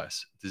with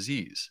less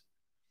disease.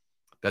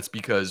 That's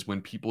because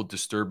when people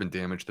disturb and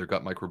damage their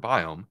gut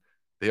microbiome,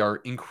 they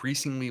are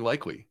increasingly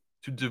likely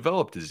to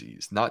develop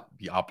disease, not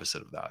the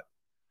opposite of that.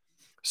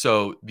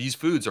 So these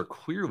foods are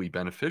clearly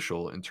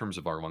beneficial in terms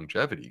of our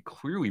longevity,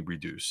 clearly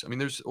reduce. I mean,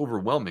 there's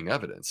overwhelming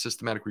evidence,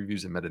 systematic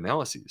reviews and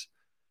meta-analyses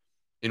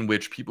in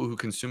which people who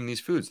consume these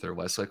foods, they're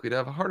less likely to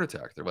have a heart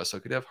attack. They're less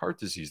likely to have heart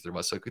disease. They're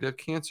less likely to have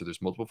cancer.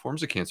 There's multiple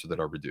forms of cancer that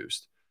are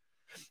reduced.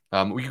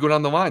 We could go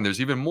down the line.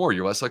 There's even more.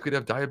 You're less likely to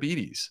have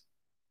diabetes.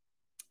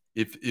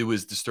 If it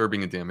was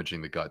disturbing and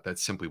damaging the gut, that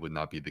simply would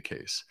not be the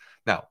case.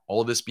 Now,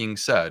 all of this being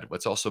said,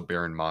 let's also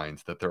bear in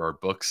mind that there are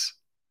books,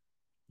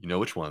 you know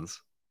which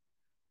ones,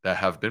 that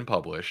have been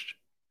published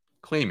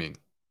claiming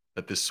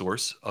that the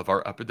source of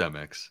our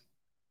epidemics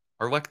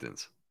are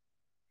lectins.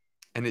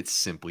 And it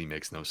simply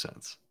makes no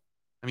sense.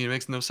 I mean, it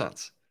makes no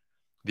sense.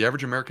 The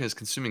average American is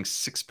consuming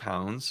 6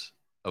 pounds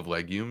of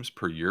legumes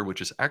per year,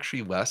 which is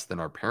actually less than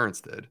our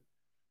parents did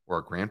or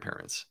our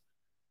grandparents.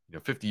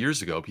 50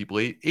 years ago, people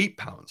ate 8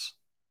 pounds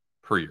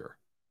per year.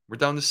 We're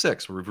down to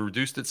 6. We've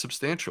reduced it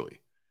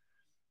substantially.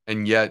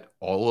 And yet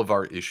all of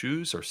our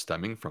issues are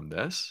stemming from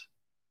this.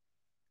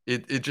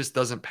 It just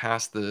doesn't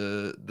pass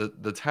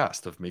the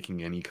test of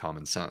making any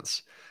common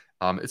sense.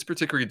 It's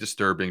particularly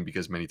disturbing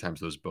because many times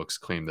those books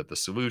claim that the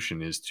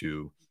solution is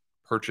to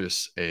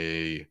purchase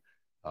a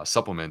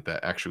supplement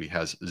that actually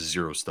has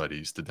 0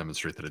 studies to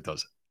demonstrate that it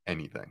does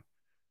anything.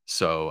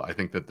 So I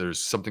think that there's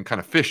something kind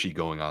of fishy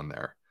going on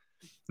there.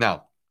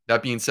 Now,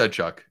 that being said,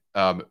 Chuck,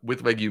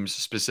 with legumes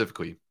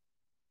specifically,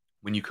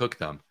 when you cook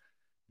them,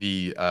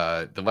 the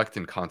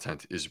lectin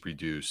content is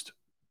reduced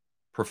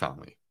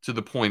profoundly to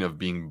the point of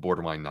being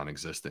borderline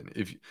non-existent.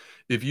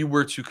 If you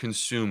were to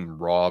consume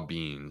raw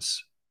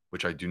beans,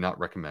 which I do not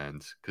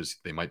recommend because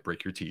they might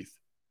break your teeth,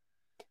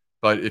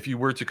 but if you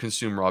were to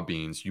consume raw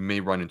beans, you may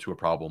run into a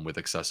problem with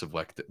excessive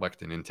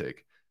lectin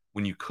intake.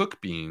 When you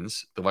cook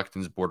beans, the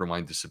lectins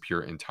borderline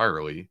disappear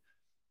entirely.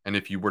 And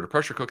if you were to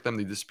pressure cook them,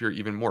 they disappear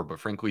even more. But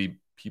frankly,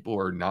 people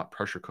are not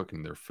pressure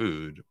cooking their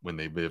food when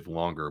they live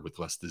longer with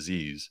less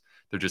disease.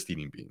 They're just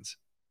eating beans.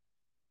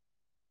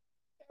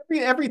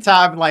 Every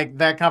time like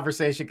that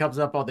conversation comes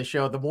up on the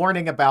show, the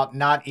warning about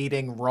not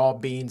eating raw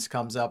beans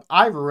comes up.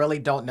 I really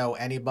don't know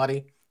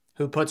anybody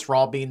who puts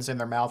raw beans in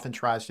their mouth and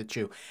tries to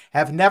chew.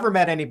 Have never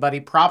met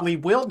anybody, probably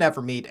will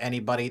never meet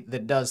anybody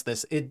that does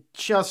this. It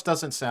just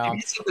doesn't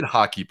Maybe sound. something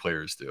hockey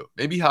players do.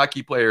 Maybe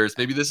hockey players,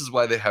 maybe this is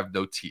why they have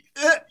no teeth.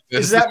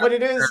 Is that what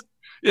it is?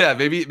 Yeah,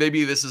 maybe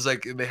this is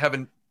like they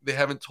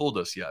haven't told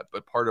us yet,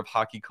 but part of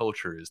hockey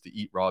culture is to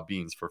eat raw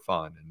beans for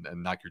fun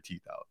and knock your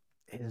teeth out.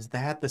 Is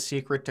that the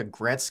secret to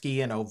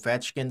Gretzky and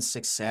Ovechkin's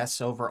success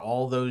over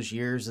all those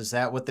years? Is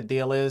that what the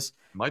deal is?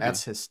 Might be.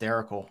 That's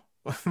hysterical.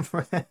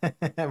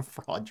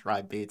 Fraud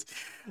dry beats.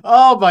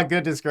 Oh my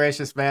goodness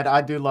gracious, man.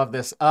 I do love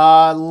this.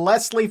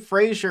 Leslie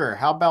Frazier,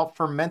 how about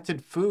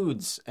fermented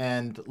foods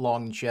and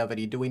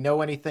longevity? Do we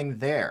know anything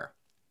there?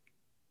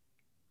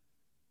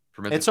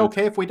 Fermented It's foods.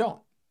 okay if we don't.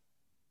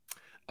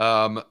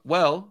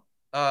 Well,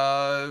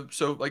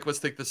 so like let's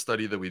take the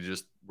study that we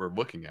just were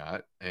looking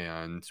at,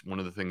 and one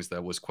of the things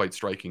that was quite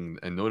striking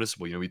and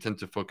noticeable, we tend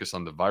to focus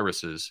on the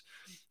viruses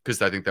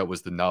because I think that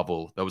was the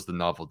novel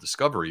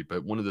discovery.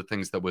 But one of the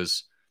things that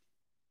was,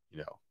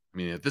 I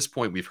mean, at this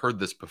point we've heard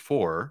this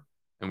before,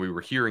 and we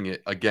were hearing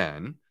it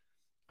again,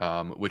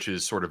 which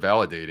is sort of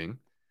validating,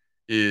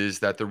 is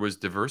that there was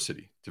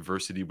diversity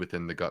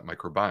within the gut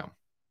microbiome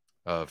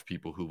of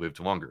people who lived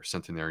longer.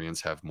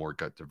 Centenarians have more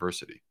gut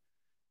diversity.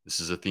 This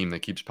is a theme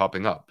that keeps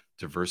popping up.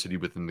 Diversity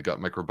within the gut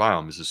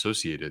microbiome is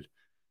associated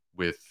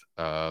with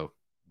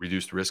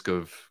reduced risk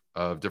of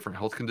different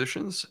health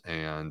conditions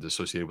and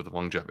associated with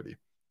longevity.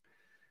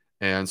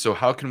 And so,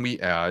 how can we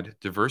add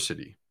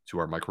diversity to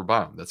our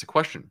microbiome? That's a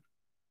question.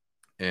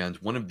 And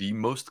one of the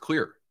most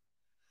clear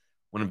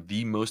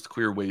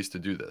ways to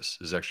do this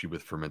is actually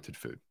with fermented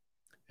food.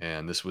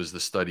 And this was the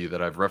study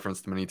that I've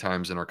referenced many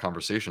times in our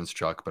conversations,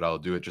 Chuck, but I'll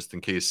do it just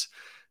in case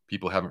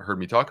people haven't heard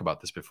me talk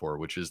about this before,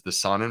 which is the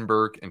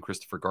Sonnenberg and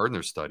Christopher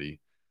Gardner study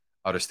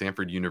out of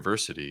Stanford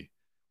University,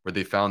 where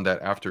they found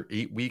that after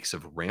 8 weeks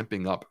of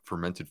ramping up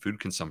fermented food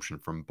consumption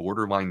from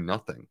borderline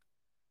nothing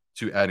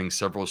to adding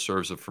several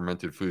serves of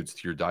fermented foods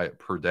to your diet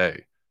per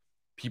day,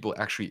 people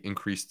actually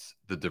increased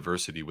the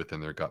diversity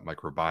within their gut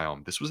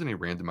microbiome. This was in a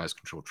randomized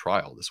controlled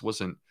trial. This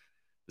wasn't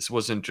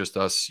just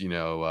us,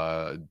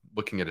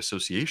 looking at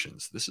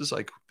associations. This is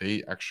like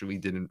they actually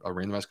did a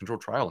randomized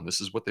controlled trial, and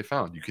this is what they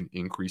found. You can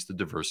increase the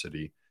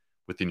diversity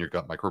within your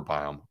gut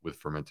microbiome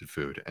with fermented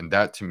food. And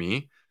that, to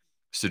me,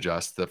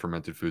 suggests that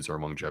fermented foods are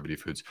longevity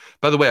foods.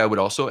 By the way, I would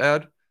also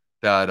add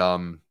that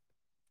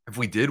if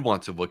we did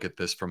want to look at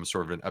this from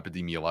sort of an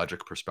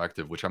epidemiologic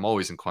perspective, which I'm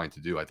always inclined to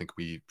do, I think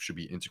we should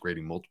be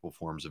integrating multiple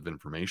forms of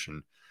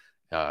information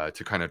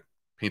to kind of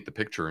paint the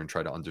picture and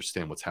try to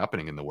understand what's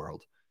happening in the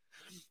world.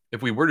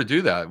 If we were to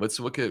do that, let's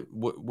look at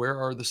where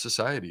are the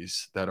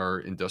societies that are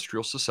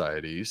industrial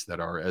societies that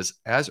are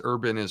as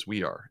urban as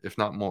we are, if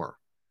not more,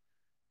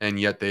 and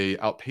yet they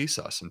outpace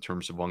us in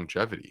terms of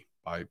longevity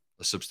by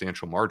a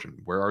substantial margin.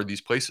 Where are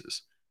these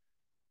places?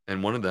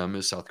 And one of them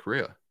is South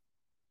Korea,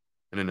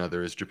 and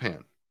another is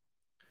Japan.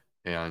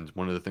 And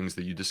one of the things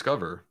that you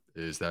discover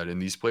is that in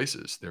these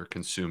places, they're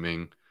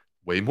consuming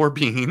way more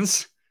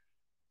beans,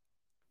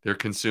 they're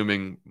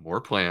consuming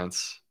more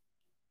plants,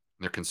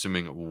 they're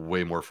consuming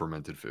way more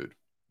fermented food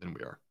than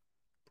we are.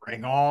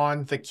 Bring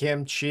on the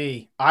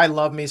kimchi. I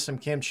love me some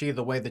kimchi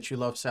the way that you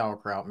love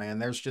sauerkraut, man.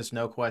 There's just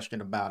no question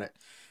about it.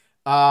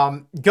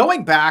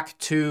 Going back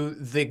to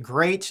the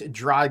great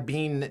dry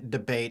bean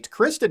debate,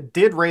 Krista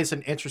did raise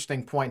an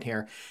interesting point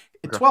here.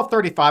 At Okay.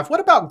 12:35, what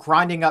about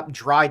grinding up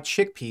dry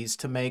chickpeas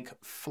to make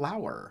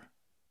flour?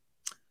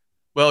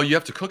 Well, you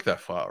have to cook that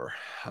flour.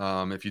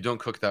 If you don't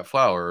cook that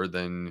flour,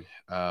 then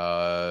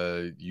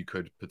you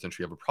could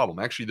potentially have a problem.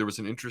 Actually, there was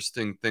an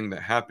interesting thing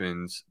that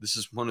happened. This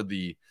is one of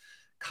the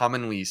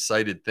commonly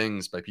cited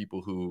things by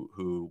people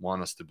who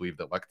want us to believe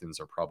that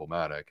lectins are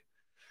problematic.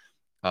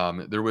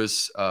 There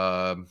was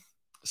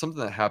something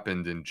that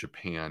happened in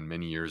Japan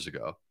many years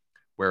ago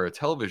where a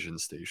television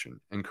station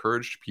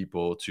encouraged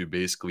people to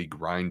basically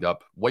grind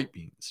up white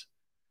beans.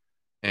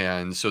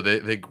 And so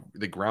they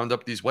ground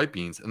up these white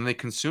beans and they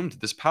consumed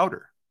this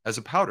powder as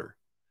a powder.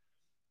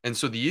 And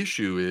so the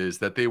issue is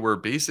that they were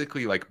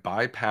basically like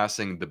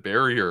bypassing the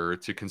barrier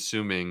to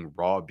consuming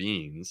raw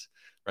beans,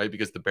 right?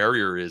 Because the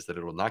barrier is that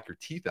it'll knock your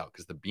teeth out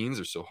because the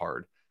beans are so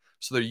hard.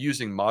 So they're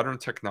using modern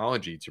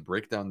technology to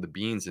break down the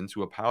beans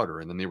into a powder,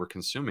 and then they were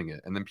consuming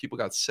it. And then people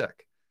got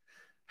sick.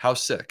 How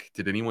sick?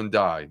 Did anyone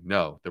die?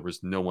 No, there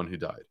was no one who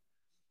died.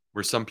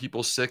 Were some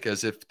people sick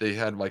as if they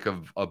had like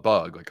a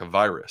bug, like a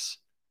virus?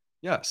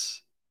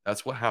 Yes,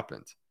 that's what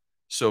happened.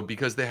 So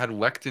because they had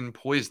lectin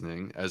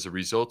poisoning as a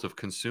result of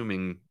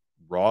consuming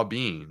raw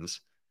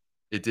beans,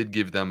 it did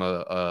give them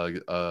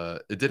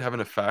it did have an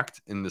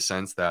effect in the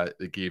sense that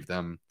it gave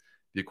them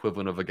the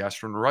equivalent of a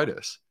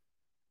gastroenteritis.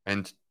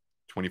 And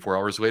 24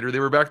 hours later, they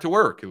were back to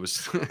work. It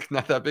was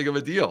not that big of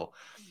a deal.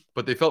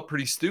 But they felt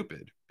pretty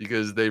stupid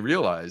because they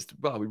realized,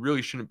 well, we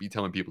really shouldn't be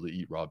telling people to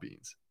eat raw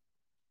beans.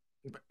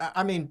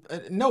 I mean,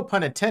 no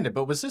pun intended,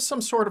 but was this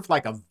some sort of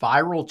like a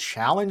viral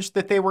challenge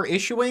that they were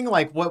issuing?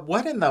 Like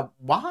what in the,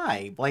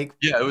 why? Like,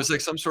 Yeah, it was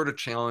like some sort of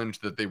challenge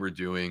that they were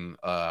doing.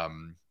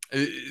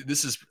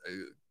 This is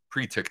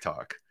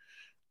pre-TikTok.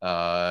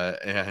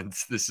 And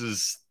this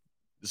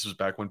was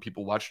back when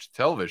people watched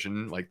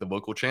television, like the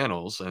local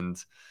channels. And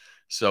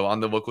so on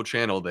the local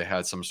channel, they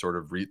had some sort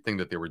of thing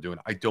that they were doing.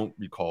 I don't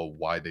recall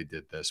why they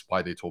did this,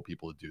 why they told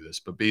people to do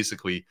this. But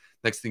basically,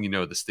 next thing you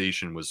know, the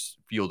station was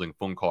fielding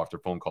phone call after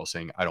phone call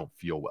saying, I don't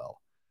feel well.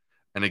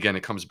 And again,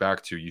 it comes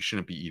back to you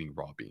shouldn't be eating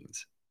raw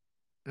beans.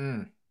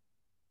 mm.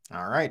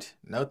 All right.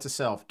 Note to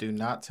self, do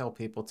not tell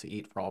people to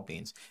eat raw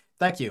beans.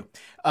 Thank you.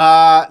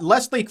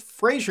 Leslie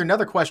Frazier,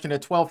 another question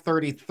at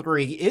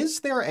 1233. Is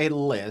there a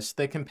list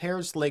that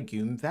compares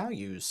legume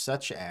values,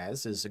 such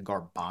as is a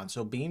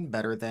garbanzo bean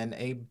better than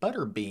a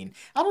butter bean?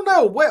 I don't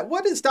know.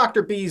 What does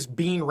Dr. B's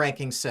bean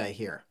ranking say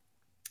here?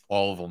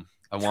 All of them.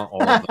 I want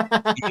all of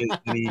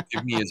them.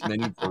 Give me as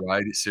many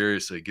varieties.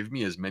 Seriously, give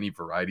me as many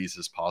varieties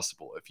as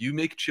possible. If you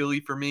make chili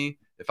for me,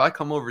 if I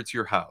come over to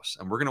your house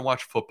and we're going to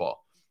watch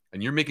football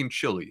and you're making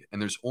chili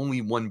and there's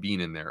only one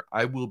bean in there,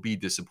 I will be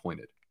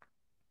disappointed.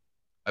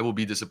 I will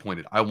be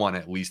disappointed. I want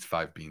at least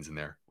 5 beans in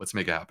there. Let's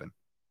make it happen.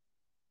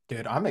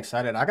 Dude, I'm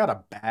excited. I got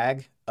a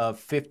bag of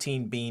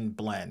 15 bean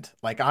blend.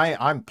 Like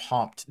I'm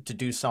pumped to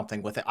do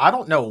something with it. I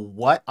don't know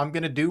what I'm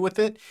going to do with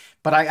it,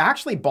 but I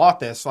actually bought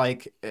this.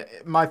 Like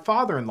my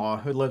father-in-law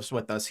who lives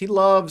with us,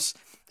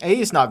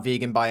 he's not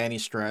vegan by any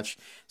stretch.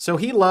 So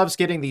he loves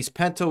getting these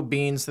pinto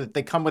beans that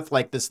they come with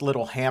like this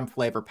little ham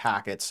flavor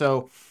packet.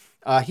 So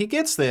he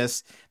gets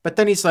this, but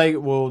then he's like,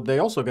 well, they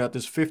also got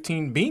this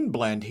 15 bean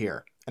blend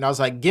here. And I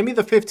was like, give me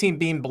the 15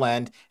 bean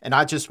blend and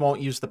I just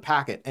won't use the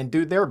packet. And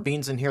dude, there are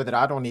beans in here that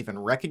I don't even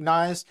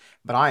recognize,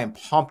 but I am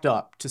pumped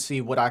up to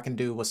see what I can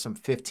do with some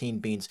 15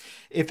 beans.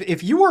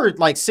 If you were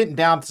like sitting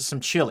down to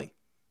some chili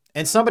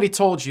and somebody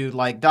told you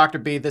like, Dr.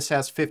 B, this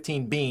has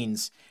 15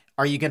 beans,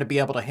 are you going to be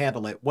able to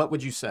handle it? What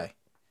would you say?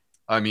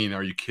 I mean,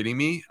 are you kidding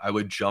me? I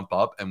would jump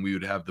up and we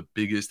would have the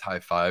biggest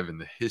high five in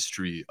the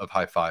history of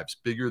high fives,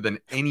 bigger than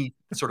any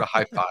sort of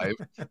high five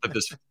that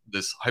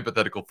this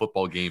hypothetical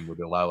football game would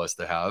allow us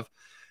to have.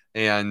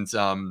 And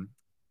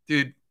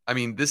dude, I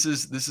mean, this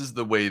is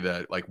the way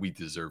that like we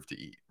deserve to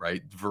eat,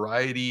 right?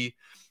 Variety.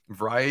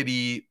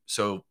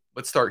 So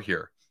let's start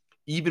here.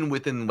 Even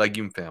within the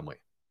legume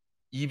family,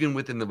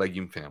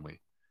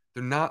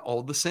 they're not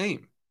all the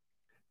same.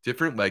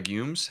 Different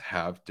legumes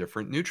have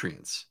different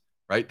nutrients,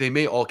 right? They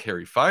may all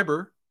carry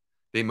fiber.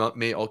 They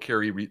may all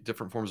carry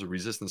different forms of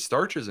resistant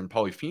starches and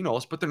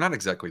polyphenols, but they're not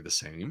exactly the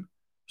same.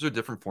 Those are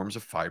different forms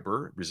of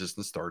fiber,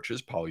 resistant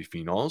starches,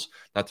 polyphenols,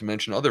 not to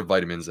mention other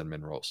vitamins and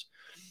minerals.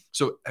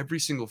 So every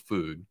single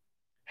food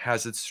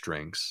has its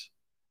strengths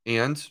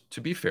and, to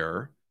be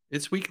fair,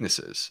 its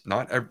weaknesses.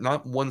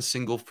 Not one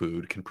single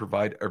food can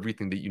provide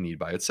everything that you need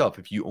by itself.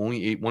 If you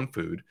only ate one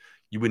food,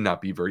 you would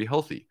not be very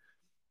healthy.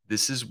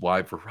 This is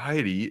why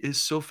variety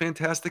is so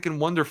fantastic and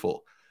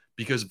wonderful,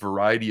 because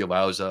variety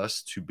allows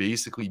us to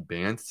basically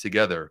band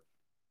together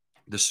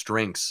the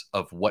strengths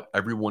of what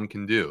everyone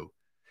can do,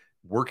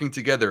 working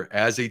together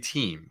as a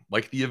team,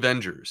 like the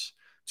Avengers,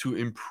 to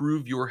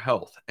improve your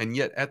health. And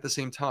yet, at the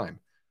same time,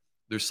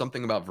 there's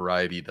something about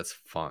variety that's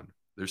fun.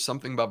 There's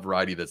something about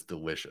variety that's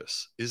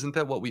delicious. Isn't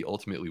that what we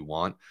ultimately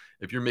want?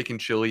 If you're making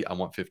chili, I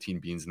want 15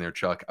 beans in there,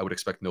 Chuck. I would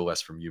expect no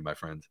less from you, my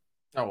friend.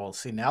 Oh, well,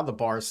 see, now the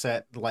bar is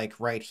set like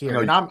right I know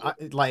here.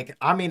 And you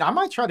I mean, I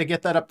might try to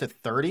get that up to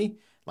 30.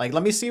 Like,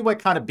 let me see what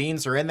kind of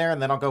beans are in there, and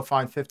then I'll go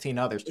find 15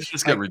 others. Let's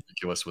just get Like,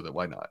 ridiculous with it.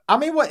 Why not? I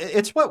mean,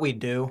 it's what we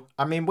do.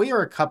 I mean, we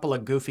are a couple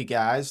of goofy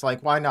guys.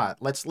 Like, why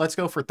not? Let's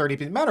go for 30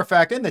 beans. Matter of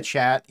fact, in the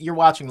chat, you're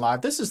watching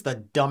live. This is the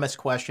dumbest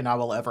question I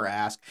will ever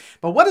ask.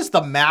 But what is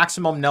the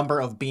maximum number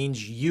of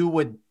beans you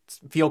would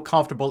feel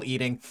comfortable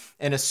eating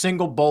in a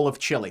single bowl of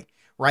chili?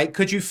 Right?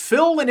 Could you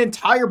fill an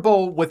entire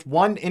bowl with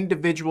one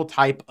individual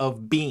type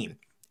of bean?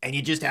 and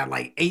you just had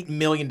like 8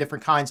 million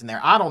different kinds in there.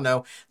 I don't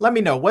know. Let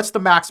me know. What's the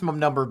maximum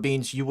number of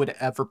beans you would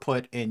ever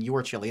put in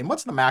your chili? And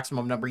what's the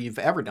maximum number you've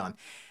ever done?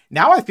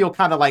 Now I feel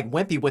kind of like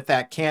wimpy with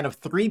that can of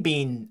three,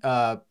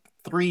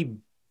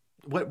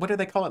 what do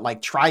they call it?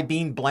 Like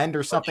tri-bean blend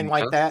or something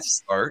like that. It's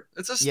a start.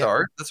 It's a Yeah.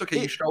 start. That's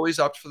okay. You should always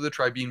opt for the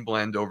tri-bean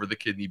blend over the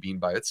kidney bean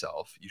by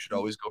itself. You should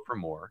always go for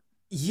more.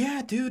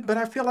 Yeah, dude, but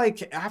I feel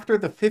like after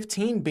the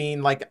 15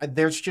 bean, like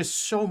there's just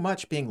so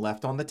much being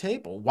left on the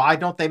table. Why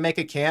don't they make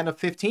a can of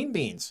 15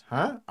 beans?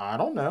 Huh? I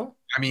don't know.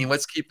 I mean,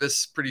 let's keep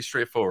this pretty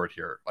straightforward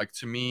here. Like,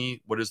 to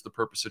me, what is the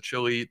purpose of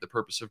chili? The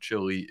purpose of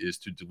chili is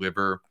to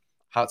deliver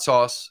hot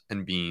sauce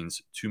and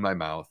beans to my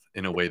mouth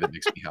in a way that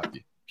makes me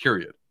happy.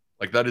 Period.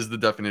 Like, that is the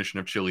definition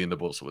of chili in the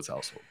Bulsiewicz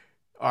household.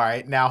 All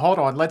right, now hold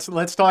on.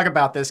 Let's talk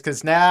about this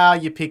because now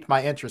you piqued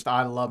my interest.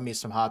 I love me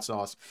some hot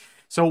sauce.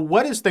 So,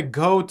 what is the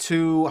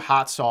go-to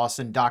hot sauce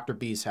in Dr.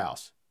 B's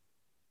house?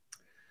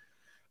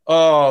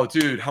 Oh,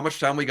 dude, how much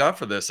time we got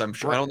for this? I'm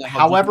sure I don't know how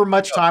deep However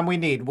much time we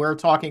need. We're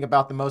talking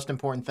about the most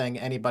important thing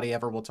anybody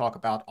ever will talk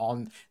about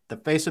on the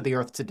face of the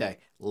earth today.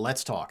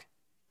 Let's talk.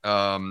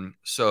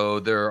 So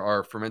there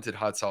are fermented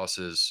hot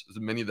sauces.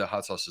 Many of the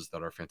hot sauces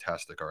that are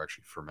fantastic are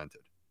actually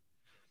fermented.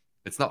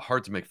 It's not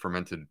hard to make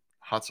fermented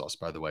hot sauce,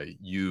 by the way.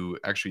 You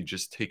actually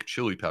just take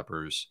chili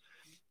peppers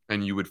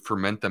and you would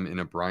ferment them in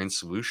a brine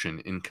solution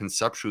in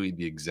conceptually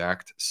the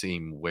exact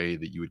same way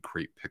that you would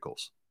create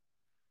pickles.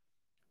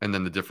 And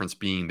then the difference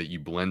being that you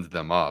blend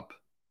them up,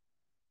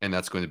 and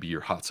that's going to be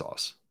your hot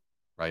sauce,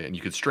 right? And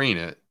you could strain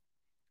it,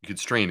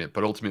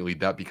 but ultimately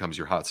that becomes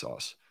your hot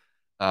sauce.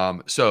 We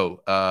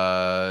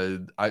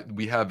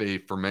have a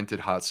fermented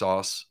hot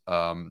sauce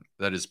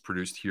that is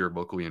produced here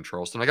locally in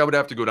Charleston. Like, I would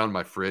have to go down to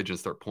my fridge and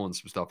start pulling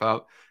some stuff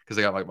out because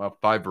I got like about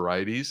 5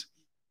 varieties.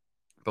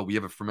 But we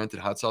have a fermented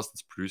hot sauce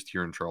that's produced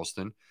here in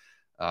Charleston.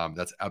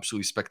 That's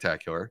absolutely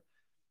spectacular.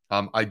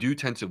 I do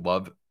tend to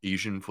love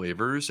Asian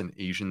flavors and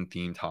Asian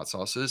themed hot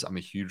sauces. I'm a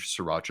huge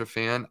sriracha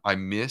fan.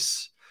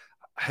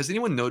 Has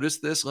anyone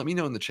noticed this? Let me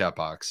know in the chat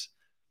box.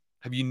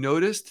 Have you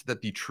noticed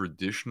that the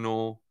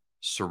traditional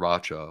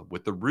sriracha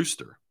with the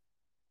rooster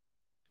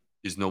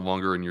is no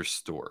longer in your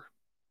store?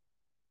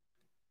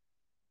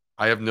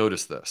 I have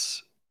noticed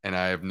this, and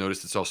I have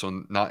noticed it's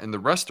also not in the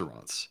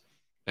restaurants.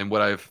 And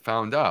what I've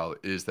found out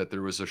is that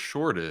there was a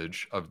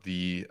shortage of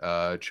the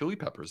chili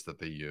peppers that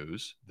they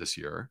use this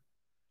year.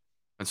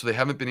 And so they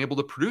haven't been able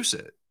to produce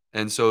it.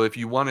 And so if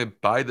you want to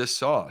buy this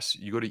sauce,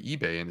 you go to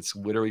eBay and it's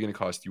literally going to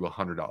cost you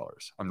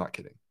 $100. I'm not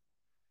kidding.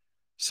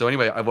 So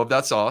anyway, I love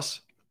that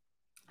sauce.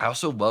 I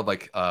also love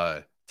like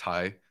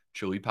Thai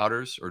chili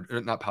powders or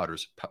not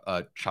powders,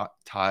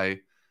 Thai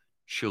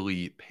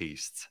chili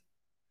paste.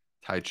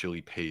 Thai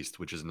chili paste,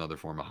 which is another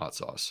form of hot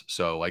sauce.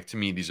 So like, to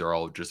me, these are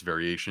all just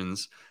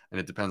variations and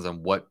it depends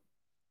on what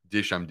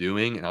dish I'm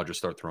doing and I'll just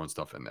start throwing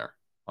stuff in there.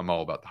 I'm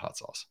all about the hot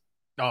sauce.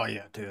 Oh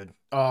yeah, dude.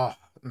 Oh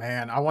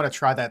man, I want to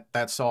try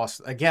that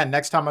sauce again.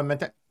 Next time I'm in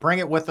bring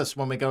it with us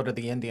when we go to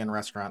the Indian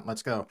restaurant.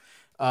 Let's go.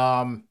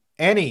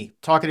 Annie,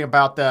 talking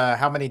about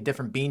how many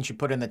different beans you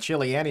put in the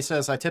chili. Annie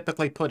says, I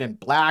typically put in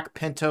black,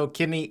 pinto,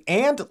 kidney,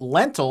 and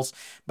lentils,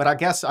 but I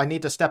guess I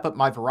need to step up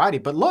my variety.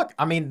 But look,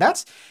 I mean,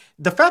 that's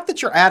the fact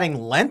that you're adding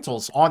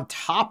lentils on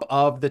top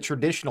of the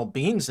traditional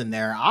beans in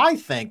there. I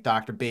think,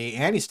 Dr. B,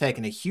 Annie's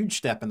taking a huge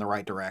step in the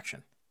right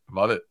direction.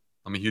 Love it.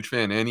 I'm a huge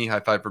fan. Annie, high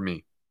five for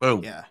me.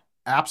 Boom. Yeah,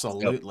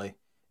 absolutely. Yep.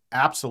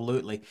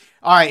 Absolutely.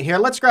 All right, here,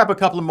 let's grab a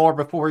couple more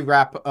before we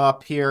wrap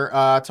up here.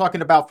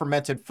 Talking about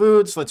fermented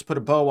foods, let's put a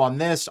bow on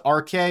this.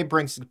 RK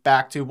brings it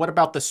back to, what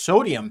about the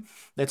sodium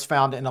that's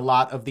found in a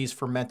lot of these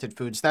fermented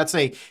foods? That's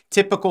a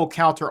typical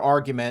counter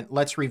argument.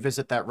 Let's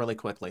revisit that really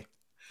quickly.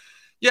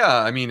 Yeah,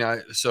 I mean,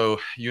 so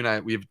you and I,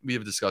 we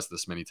have discussed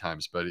this many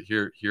times, but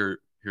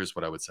here's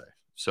what I would say.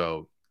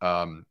 So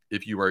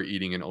if you are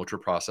eating an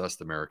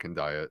ultra-processed American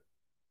diet,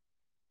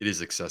 it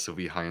is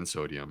excessively high in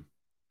sodium.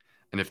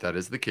 And if that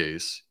is the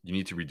case, you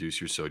need to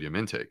reduce your sodium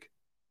intake.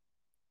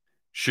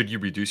 Should you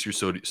reduce your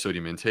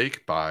sodium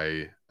intake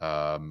by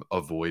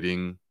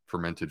avoiding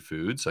fermented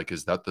foods? Like,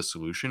 is that the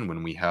solution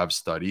when we have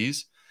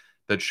studies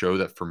that show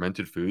that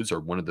fermented foods are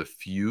one of the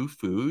few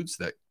foods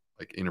that,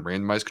 like in a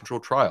randomized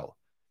controlled trial,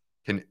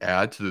 can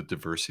add to the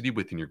diversity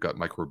within your gut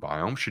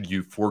microbiome? Should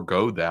you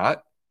forego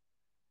that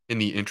in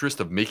the interest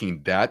of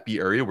making that the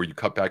area where you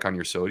cut back on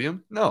your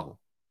sodium? No.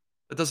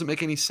 That doesn't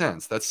make any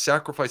sense. That's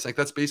sacrifice. Like,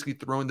 that's basically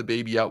throwing the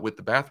baby out with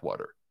the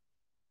bathwater.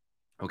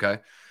 Okay.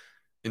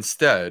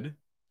 Instead,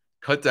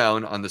 cut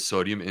down on the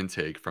sodium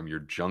intake from your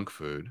junk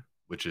food,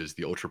 which is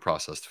the ultra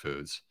processed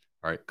foods.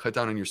 All right. Cut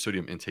down on your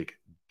sodium intake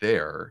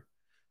there.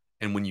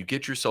 And when you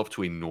get yourself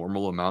to a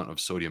normal amount of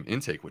sodium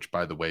intake, which,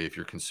 by the way, if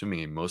you're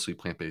consuming a mostly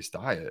plant-based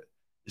diet,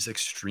 is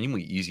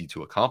extremely easy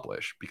to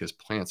accomplish because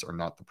plants are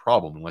not the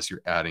problem unless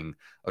you're adding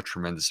a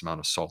tremendous amount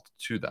of salt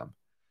to them.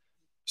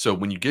 So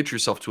when you get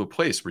yourself to a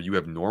place where you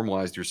have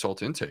normalized your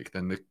salt intake,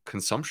 then the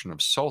consumption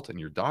of salt in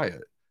your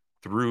diet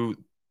through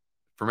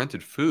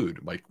fermented food,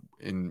 like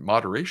in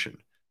moderation,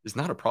 is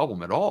not a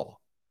problem at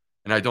all.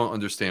 And I don't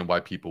understand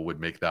why people would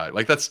make that.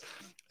 Like, that's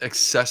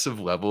excessive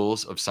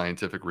levels of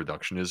scientific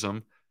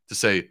reductionism to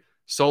say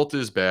salt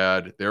is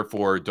bad,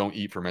 therefore don't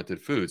eat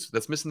fermented foods.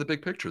 That's missing the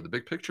big picture. The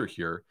big picture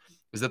here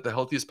is that the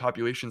healthiest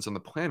populations on the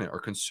planet are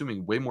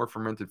consuming way more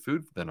fermented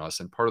food than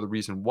us. And part of the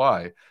reason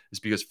why is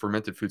because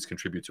fermented foods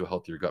contribute to a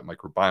healthier gut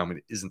microbiome.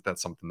 And isn't that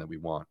something that we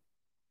want?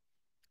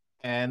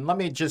 And let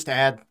me just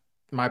add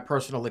my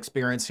personal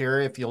experience here,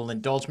 if you'll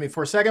indulge me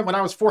for a second. When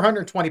I was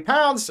 420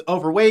 pounds,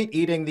 overweight,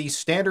 eating the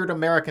standard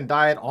American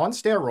diet on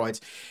steroids,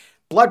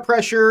 blood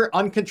pressure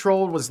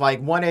uncontrolled was like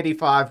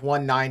 185,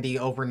 190,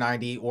 over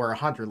 90, or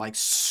 100, like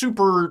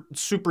super,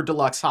 super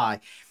deluxe high.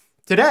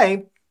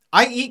 Today,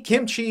 I eat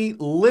kimchi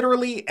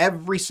literally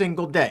every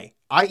single day.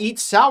 I eat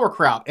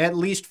sauerkraut at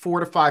least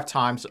 4 to 5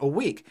 times a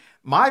week.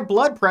 My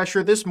blood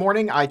pressure this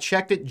morning, I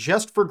checked it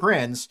just for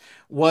grins,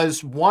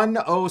 was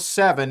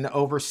 107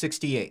 over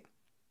 68.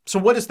 So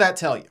what does that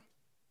tell you?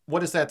 What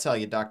does that tell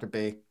you, Dr.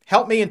 B?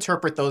 Help me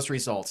interpret those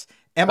results.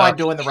 Am I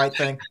doing the right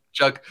thing?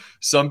 Chuck,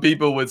 some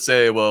people would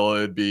say, well,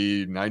 it'd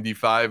be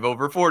 95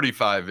 over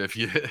 45 if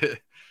you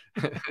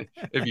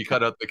if you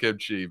cut out the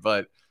kimchi.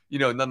 But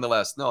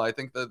nonetheless, no, I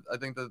think that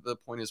the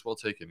point is well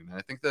taken. And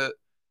I think that,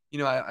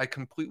 I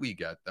completely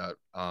get that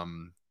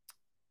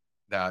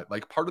that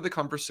like part of the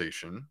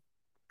conversation,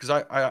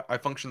 because I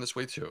function this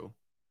way too.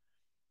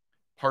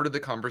 Part of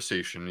the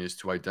conversation is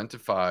to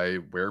identify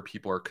where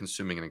people are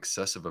consuming an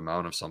excessive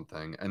amount of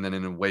something and then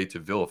in a way to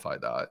vilify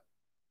that,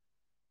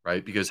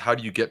 right? Because how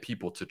do you get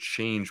people to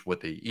change what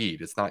they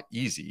eat? It's not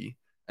easy.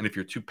 And if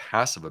you're too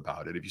passive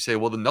about it, if you say,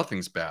 well, then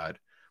nothing's bad,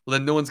 well,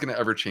 then no one's going to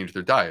ever change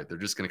their diet. They're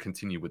just going to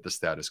continue with the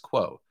status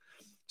quo.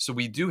 So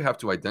we do have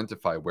to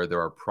identify where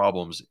there are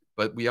problems,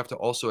 but we have to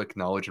also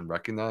acknowledge and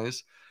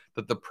recognize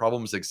that the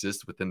problems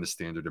exist within the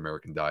standard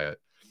American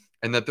diet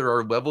and that there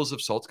are levels of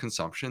salt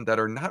consumption that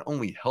are not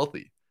only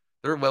healthy,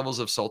 there are levels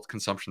of salt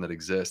consumption that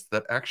exist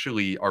that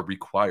actually are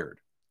required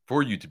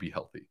for you to be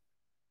healthy.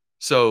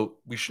 So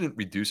we shouldn't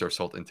reduce our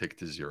salt intake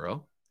to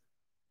zero.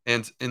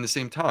 And in the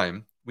same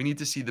time, we need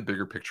to see the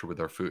bigger picture with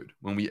our food.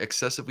 When we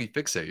excessively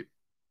fixate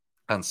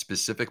on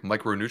specific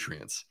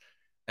micronutrients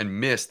and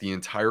miss the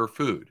entire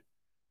food,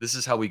 this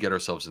is how we get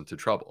ourselves into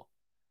trouble.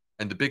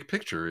 And the big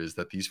picture is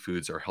that these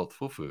foods are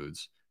healthful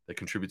foods that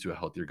contribute to a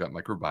healthier gut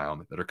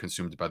microbiome that are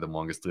consumed by the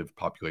longest lived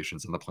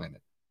populations on the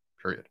planet.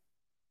 Period.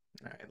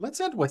 All right, let's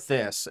end with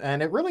this.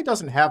 And it really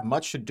doesn't have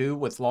much to do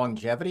with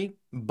longevity,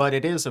 but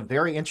it is a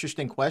very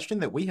interesting question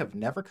that we have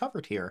never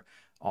covered here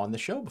on the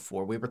show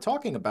before. We were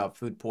talking about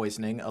food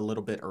poisoning a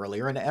little bit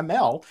earlier, and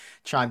ML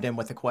chimed in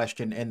with a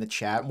question in the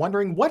chat,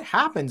 wondering what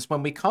happens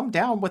when we come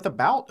down with a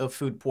bout of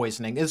food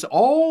poisoning. Is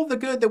all the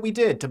good that we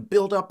did to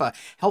build up a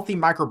healthy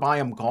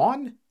microbiome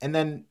gone? And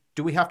then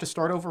do we have to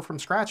start over from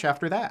scratch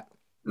after that?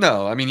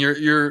 No, I mean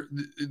you're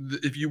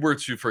if you were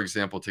to, for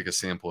example, take a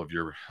sample of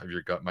your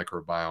gut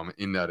microbiome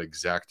in that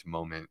exact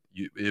moment,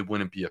 it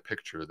wouldn't be a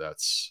picture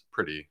that's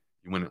pretty.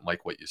 You wouldn't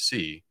like what you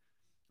see.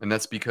 And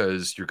that's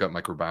because your gut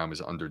microbiome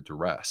is under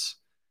duress.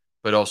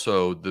 But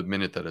also the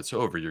minute that it's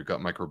over, your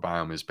gut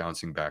microbiome is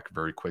bouncing back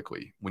very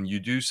quickly. When you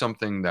do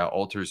something that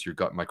alters your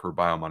gut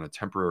microbiome on a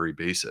temporary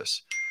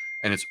basis,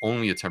 and it's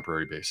only a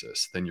temporary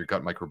basis, then your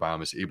gut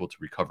microbiome is able to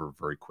recover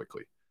very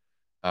quickly.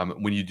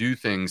 When you do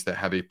things that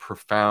have a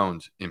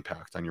profound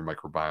impact on your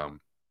microbiome,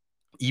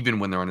 even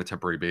when they're on a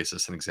temporary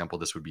basis, an example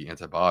of this would be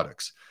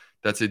antibiotics.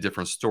 That's a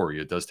different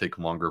story. It does take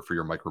longer for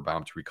your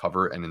microbiome to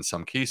recover. And in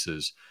some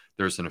cases,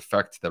 there's an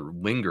effect that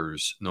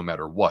lingers no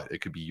matter what.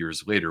 It could be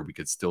years later. We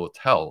could still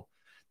tell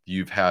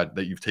you've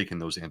taken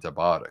those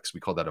antibiotics. We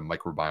call that a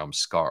microbiome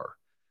scar.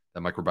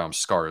 That microbiome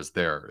scar is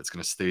there. It's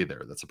going to stay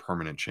there. That's a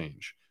permanent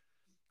change.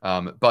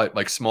 But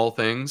like small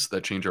things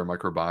that change our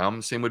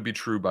microbiome, same would be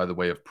true by the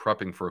way of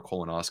prepping for a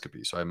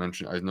colonoscopy. So I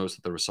noticed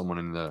that there was someone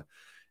in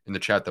the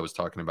chat that was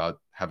talking about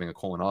having a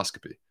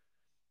colonoscopy.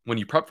 When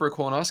you prep for a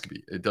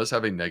colonoscopy, it does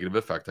have a negative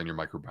effect on your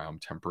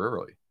microbiome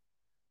temporarily,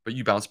 but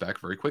you bounce back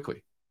very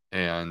quickly.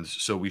 And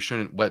so we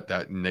shouldn't let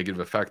that negative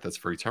effect that's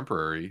very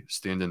temporary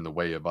stand in the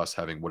way of us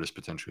having what is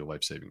potentially a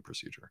life-saving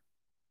procedure.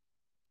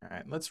 All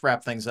right, let's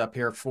wrap things up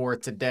here for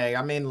today.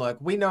 I mean, look,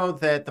 we know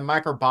that the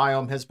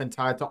microbiome has been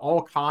tied to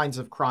all kinds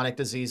of chronic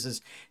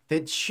diseases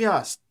that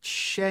just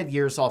shed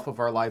years off of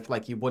our life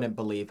like you wouldn't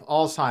believe.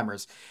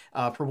 Alzheimer's,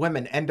 for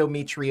women,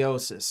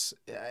 endometriosis.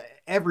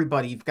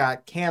 Everybody, you've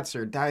got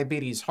cancer,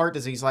 diabetes, heart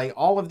disease, like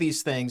all of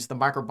these things the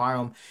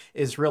microbiome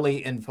is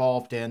really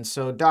involved in.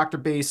 So, Dr.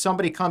 B,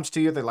 somebody comes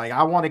to you, they're like,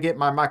 I want to get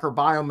my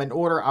microbiome in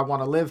order. I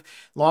want to live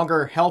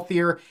longer,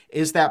 healthier.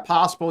 Is that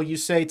possible? You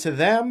say to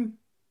them,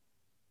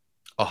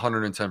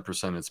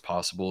 110% it's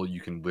possible. You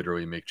can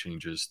literally make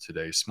changes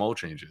today, small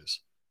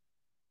changes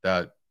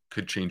that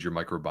could change your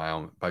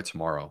microbiome by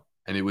tomorrow.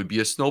 And it would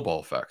be a snowball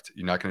effect.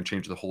 You're not going to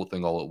change the whole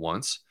thing all at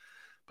once,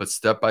 but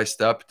step by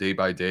step, day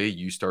by day,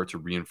 you start to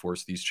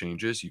reinforce these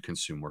changes. You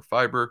consume more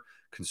fiber,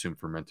 consume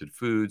fermented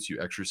foods, you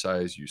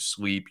exercise, you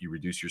sleep, you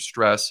reduce your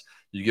stress,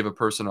 you give a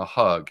person a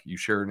hug, you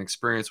share an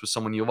experience with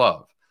someone you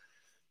love.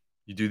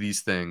 You do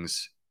these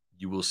things,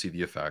 you will see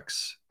the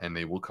effects and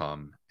they will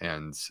come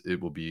and it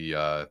will be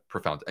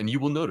profound. And you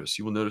will notice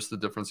the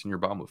difference in your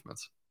bowel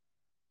movements.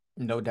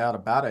 No doubt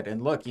about it.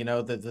 And look,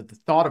 the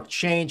thought of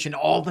change and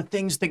all the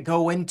things that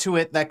go into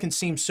it, that can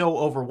seem so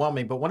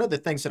overwhelming. But one of the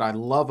things that I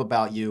love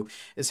about you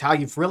is how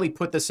you've really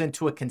put this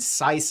into a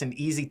concise and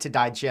easy to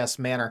digest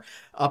manner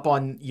up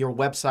on your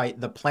website,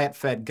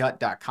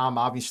 theplantfedgut.com.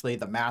 Obviously,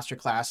 the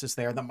masterclass is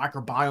there. The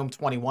microbiome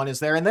 21 is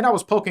there. And then I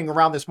was poking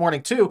around this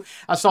morning too.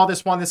 I saw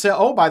this one that said,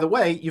 oh, by the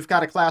way, you've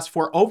got a class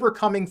for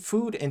overcoming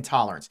food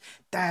intolerance.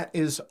 That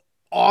is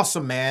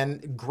awesome,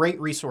 man. Great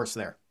resource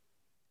there.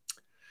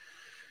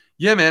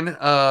 Yeah, man.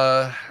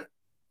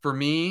 For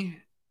me,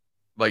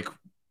 like,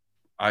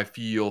 I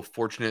feel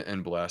fortunate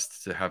and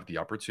blessed to have the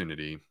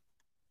opportunity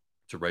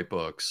to write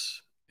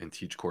books and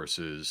teach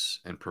courses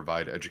and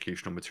provide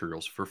educational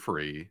materials for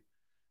free,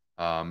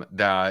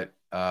 that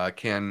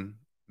can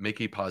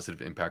make a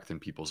positive impact in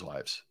people's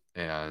lives.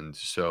 And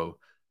so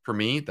for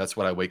me, that's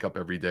what I wake up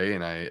every day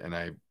and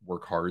I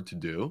work hard to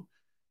do.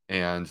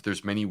 And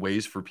there's many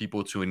ways for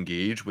people to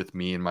engage with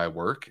me and my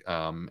work.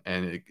 And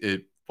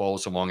it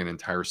falls along an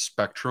entire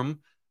spectrum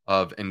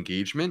of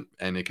engagement.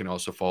 And it can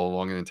also fall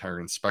along an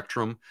entire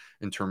spectrum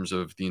in terms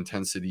of the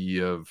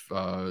intensity of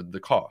the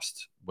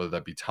cost, whether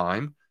that be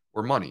time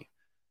or money.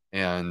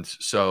 And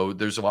so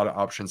there's a lot of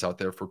options out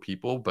there for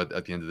people. But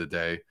at the end of the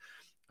day,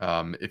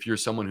 if you're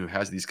someone who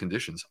has these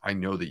conditions, I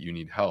know that you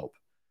need help.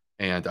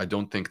 And I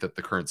don't think that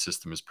the current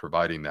system is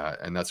providing that.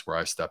 And that's where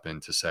I step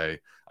in to say,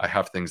 I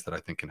have things that I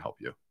think can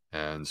help you.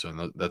 And so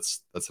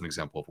that's an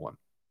example of one.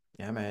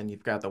 Yeah, man,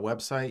 you've got the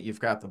website, you've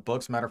got the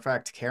books. Matter of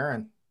fact,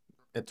 Karen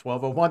at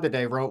 12:01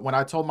 today wrote, when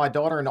I told my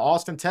daughter in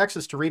Austin,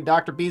 Texas to read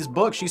Dr. B's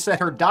book, she said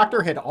her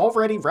doctor had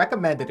already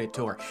recommended it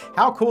to her.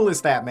 How cool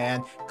is that,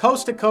 man?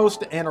 Coast to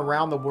coast and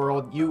around the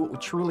world, you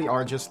truly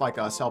are just like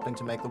us, helping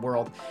to make the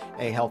world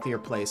a healthier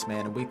place,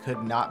 man. And we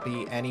could not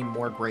be any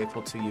more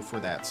grateful to you for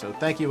that. So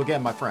thank you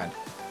again, my friend.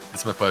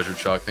 It's my pleasure,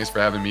 Chuck. Thanks for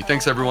having me.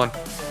 Thanks, everyone.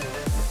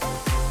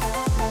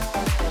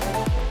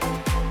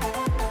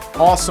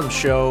 Awesome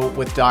show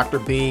with Dr.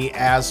 B,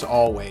 as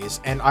always.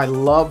 And I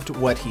loved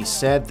what he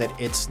said, that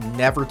it's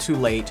never too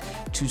late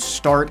to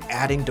start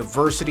adding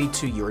diversity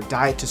to your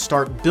diet, to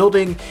start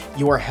building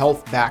your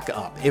health back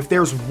up. If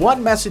there's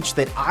one message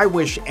that I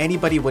wish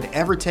anybody would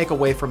ever take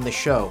away from the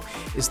show,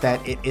 is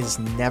that it is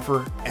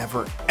never,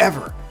 ever,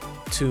 ever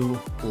too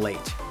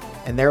late.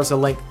 And there's a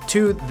link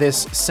to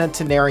this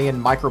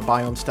centenarian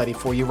microbiome study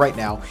for you right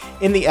now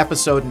in the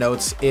episode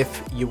notes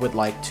if you would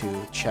like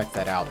to check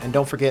that out. And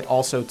don't forget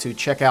also to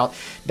check out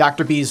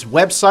Dr. B's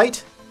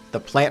website,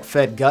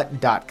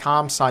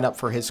 theplantfedgut.com. Sign up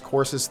for his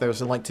courses. There's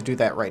a link to do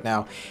that right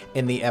now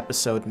in the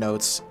episode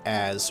notes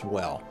as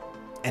well.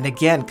 And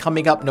again,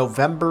 coming up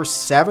November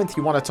 7th,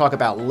 you want to talk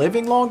about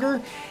living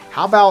longer?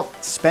 How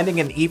about spending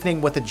an evening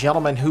with a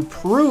gentleman who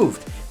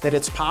proved that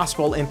it's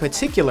possible, in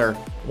particular,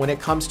 when it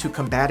comes to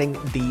combating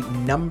the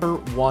number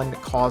one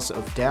cause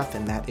of death,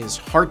 and that is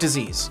heart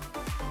disease.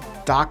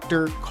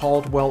 Dr.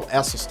 Caldwell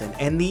Esselstyn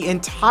and the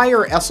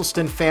entire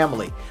Esselstyn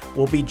family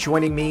will be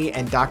joining me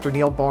and Dr.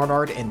 Neil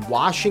Barnard in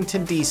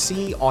Washington,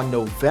 D.C. on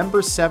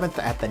November 7th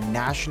at the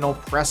National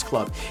Press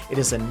Club. It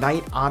is a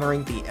night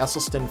honoring the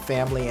Esselstyn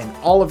family and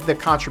all of the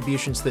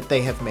contributions that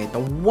they have made, the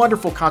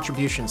wonderful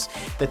contributions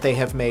that they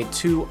have made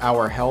to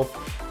our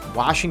health.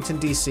 Washington,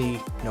 D.C.,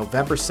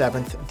 November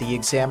 7th, the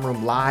exam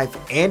room live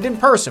and in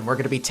person. We're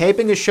going to be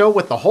taping a show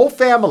with the whole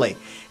family,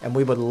 and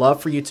we would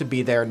love for you to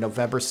be there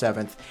November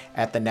 7th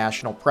at the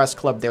National Press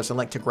Club. There's a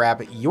link to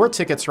grab your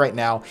tickets right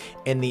now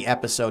in the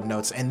episode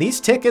notes. And these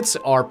tickets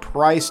are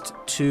priced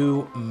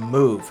to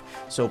move.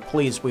 So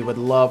please, we would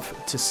love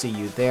to see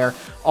you there.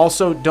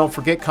 Also, don't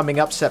forget, coming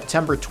up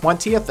September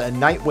 20th, a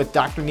night with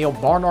Dr. Neil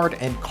Barnard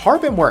and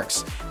Carbon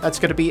Works. That's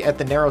going to be at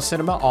the Narrow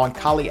Cinema on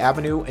Colley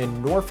Avenue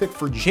in Norfolk,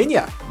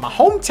 Virginia, my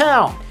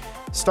hometown.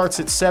 Starts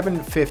at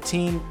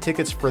 7:15.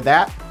 Tickets for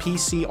that,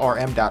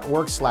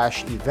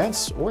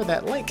 pcrm.org/events, or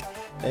that link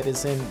that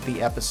is in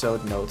the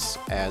episode notes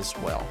as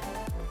well.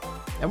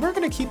 And we're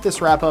going to keep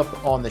this wrap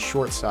up on the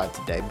short side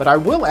today, but I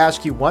will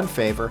ask you one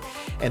favor,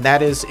 and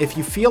that is, if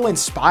you feel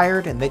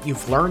inspired and that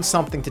you've learned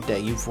something today,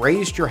 you've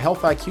raised your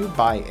health IQ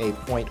by a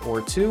point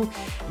or two,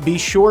 be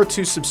sure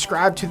to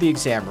subscribe to the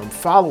Exam Room,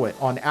 follow it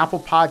on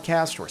Apple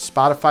Podcast or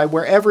Spotify,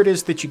 wherever it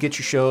is that you get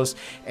your shows,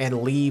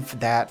 and leave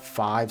that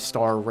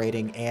 5-star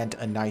rating and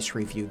a nice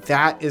review.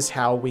 That is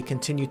how we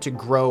continue to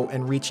grow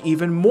and reach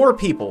even more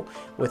people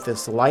with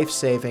this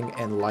life-saving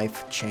and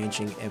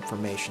life-changing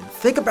information.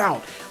 Think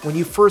about when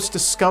you first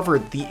discovered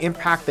the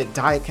impact that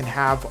diet can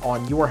have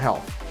on your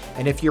health.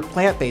 And if you're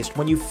plant-based,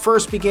 when you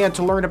first began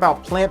to learn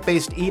about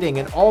plant-based eating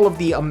and all of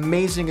the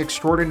amazing,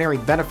 extraordinary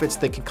benefits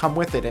that can come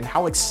with it and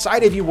how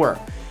excited you were,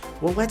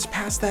 well, let's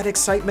pass that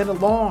excitement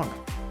along.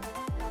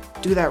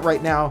 Do that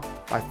right now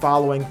by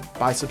following,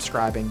 by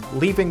subscribing,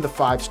 leaving the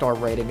 5-star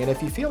rating. And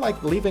if you feel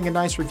like leaving a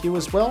nice review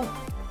as well,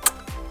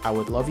 I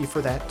would love you for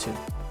that too.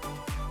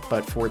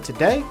 But for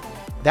today,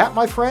 that,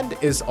 my friend,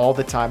 is all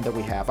the time that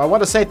we have. I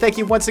want to say thank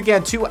you once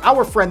again to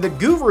our friend, the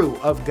guru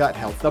of gut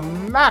health, the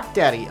Mac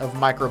Daddy of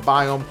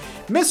microbiome,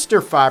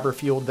 Mr. Fiber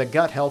Fueled, the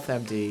Gut Health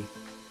MD,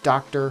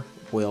 Dr.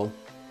 Will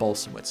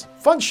Bulsiewicz.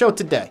 Fun show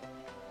today.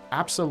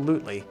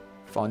 Absolutely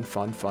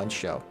Fun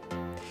show.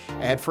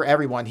 And for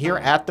everyone here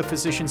at the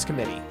Physicians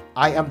Committee,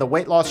 I am the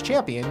weight loss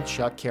champion,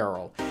 Chuck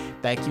Carroll.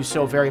 Thank you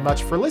so very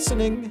much for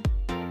listening.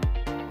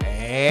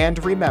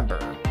 And remember,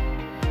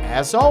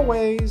 as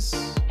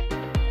always,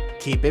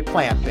 keep it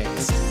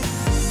plant-based.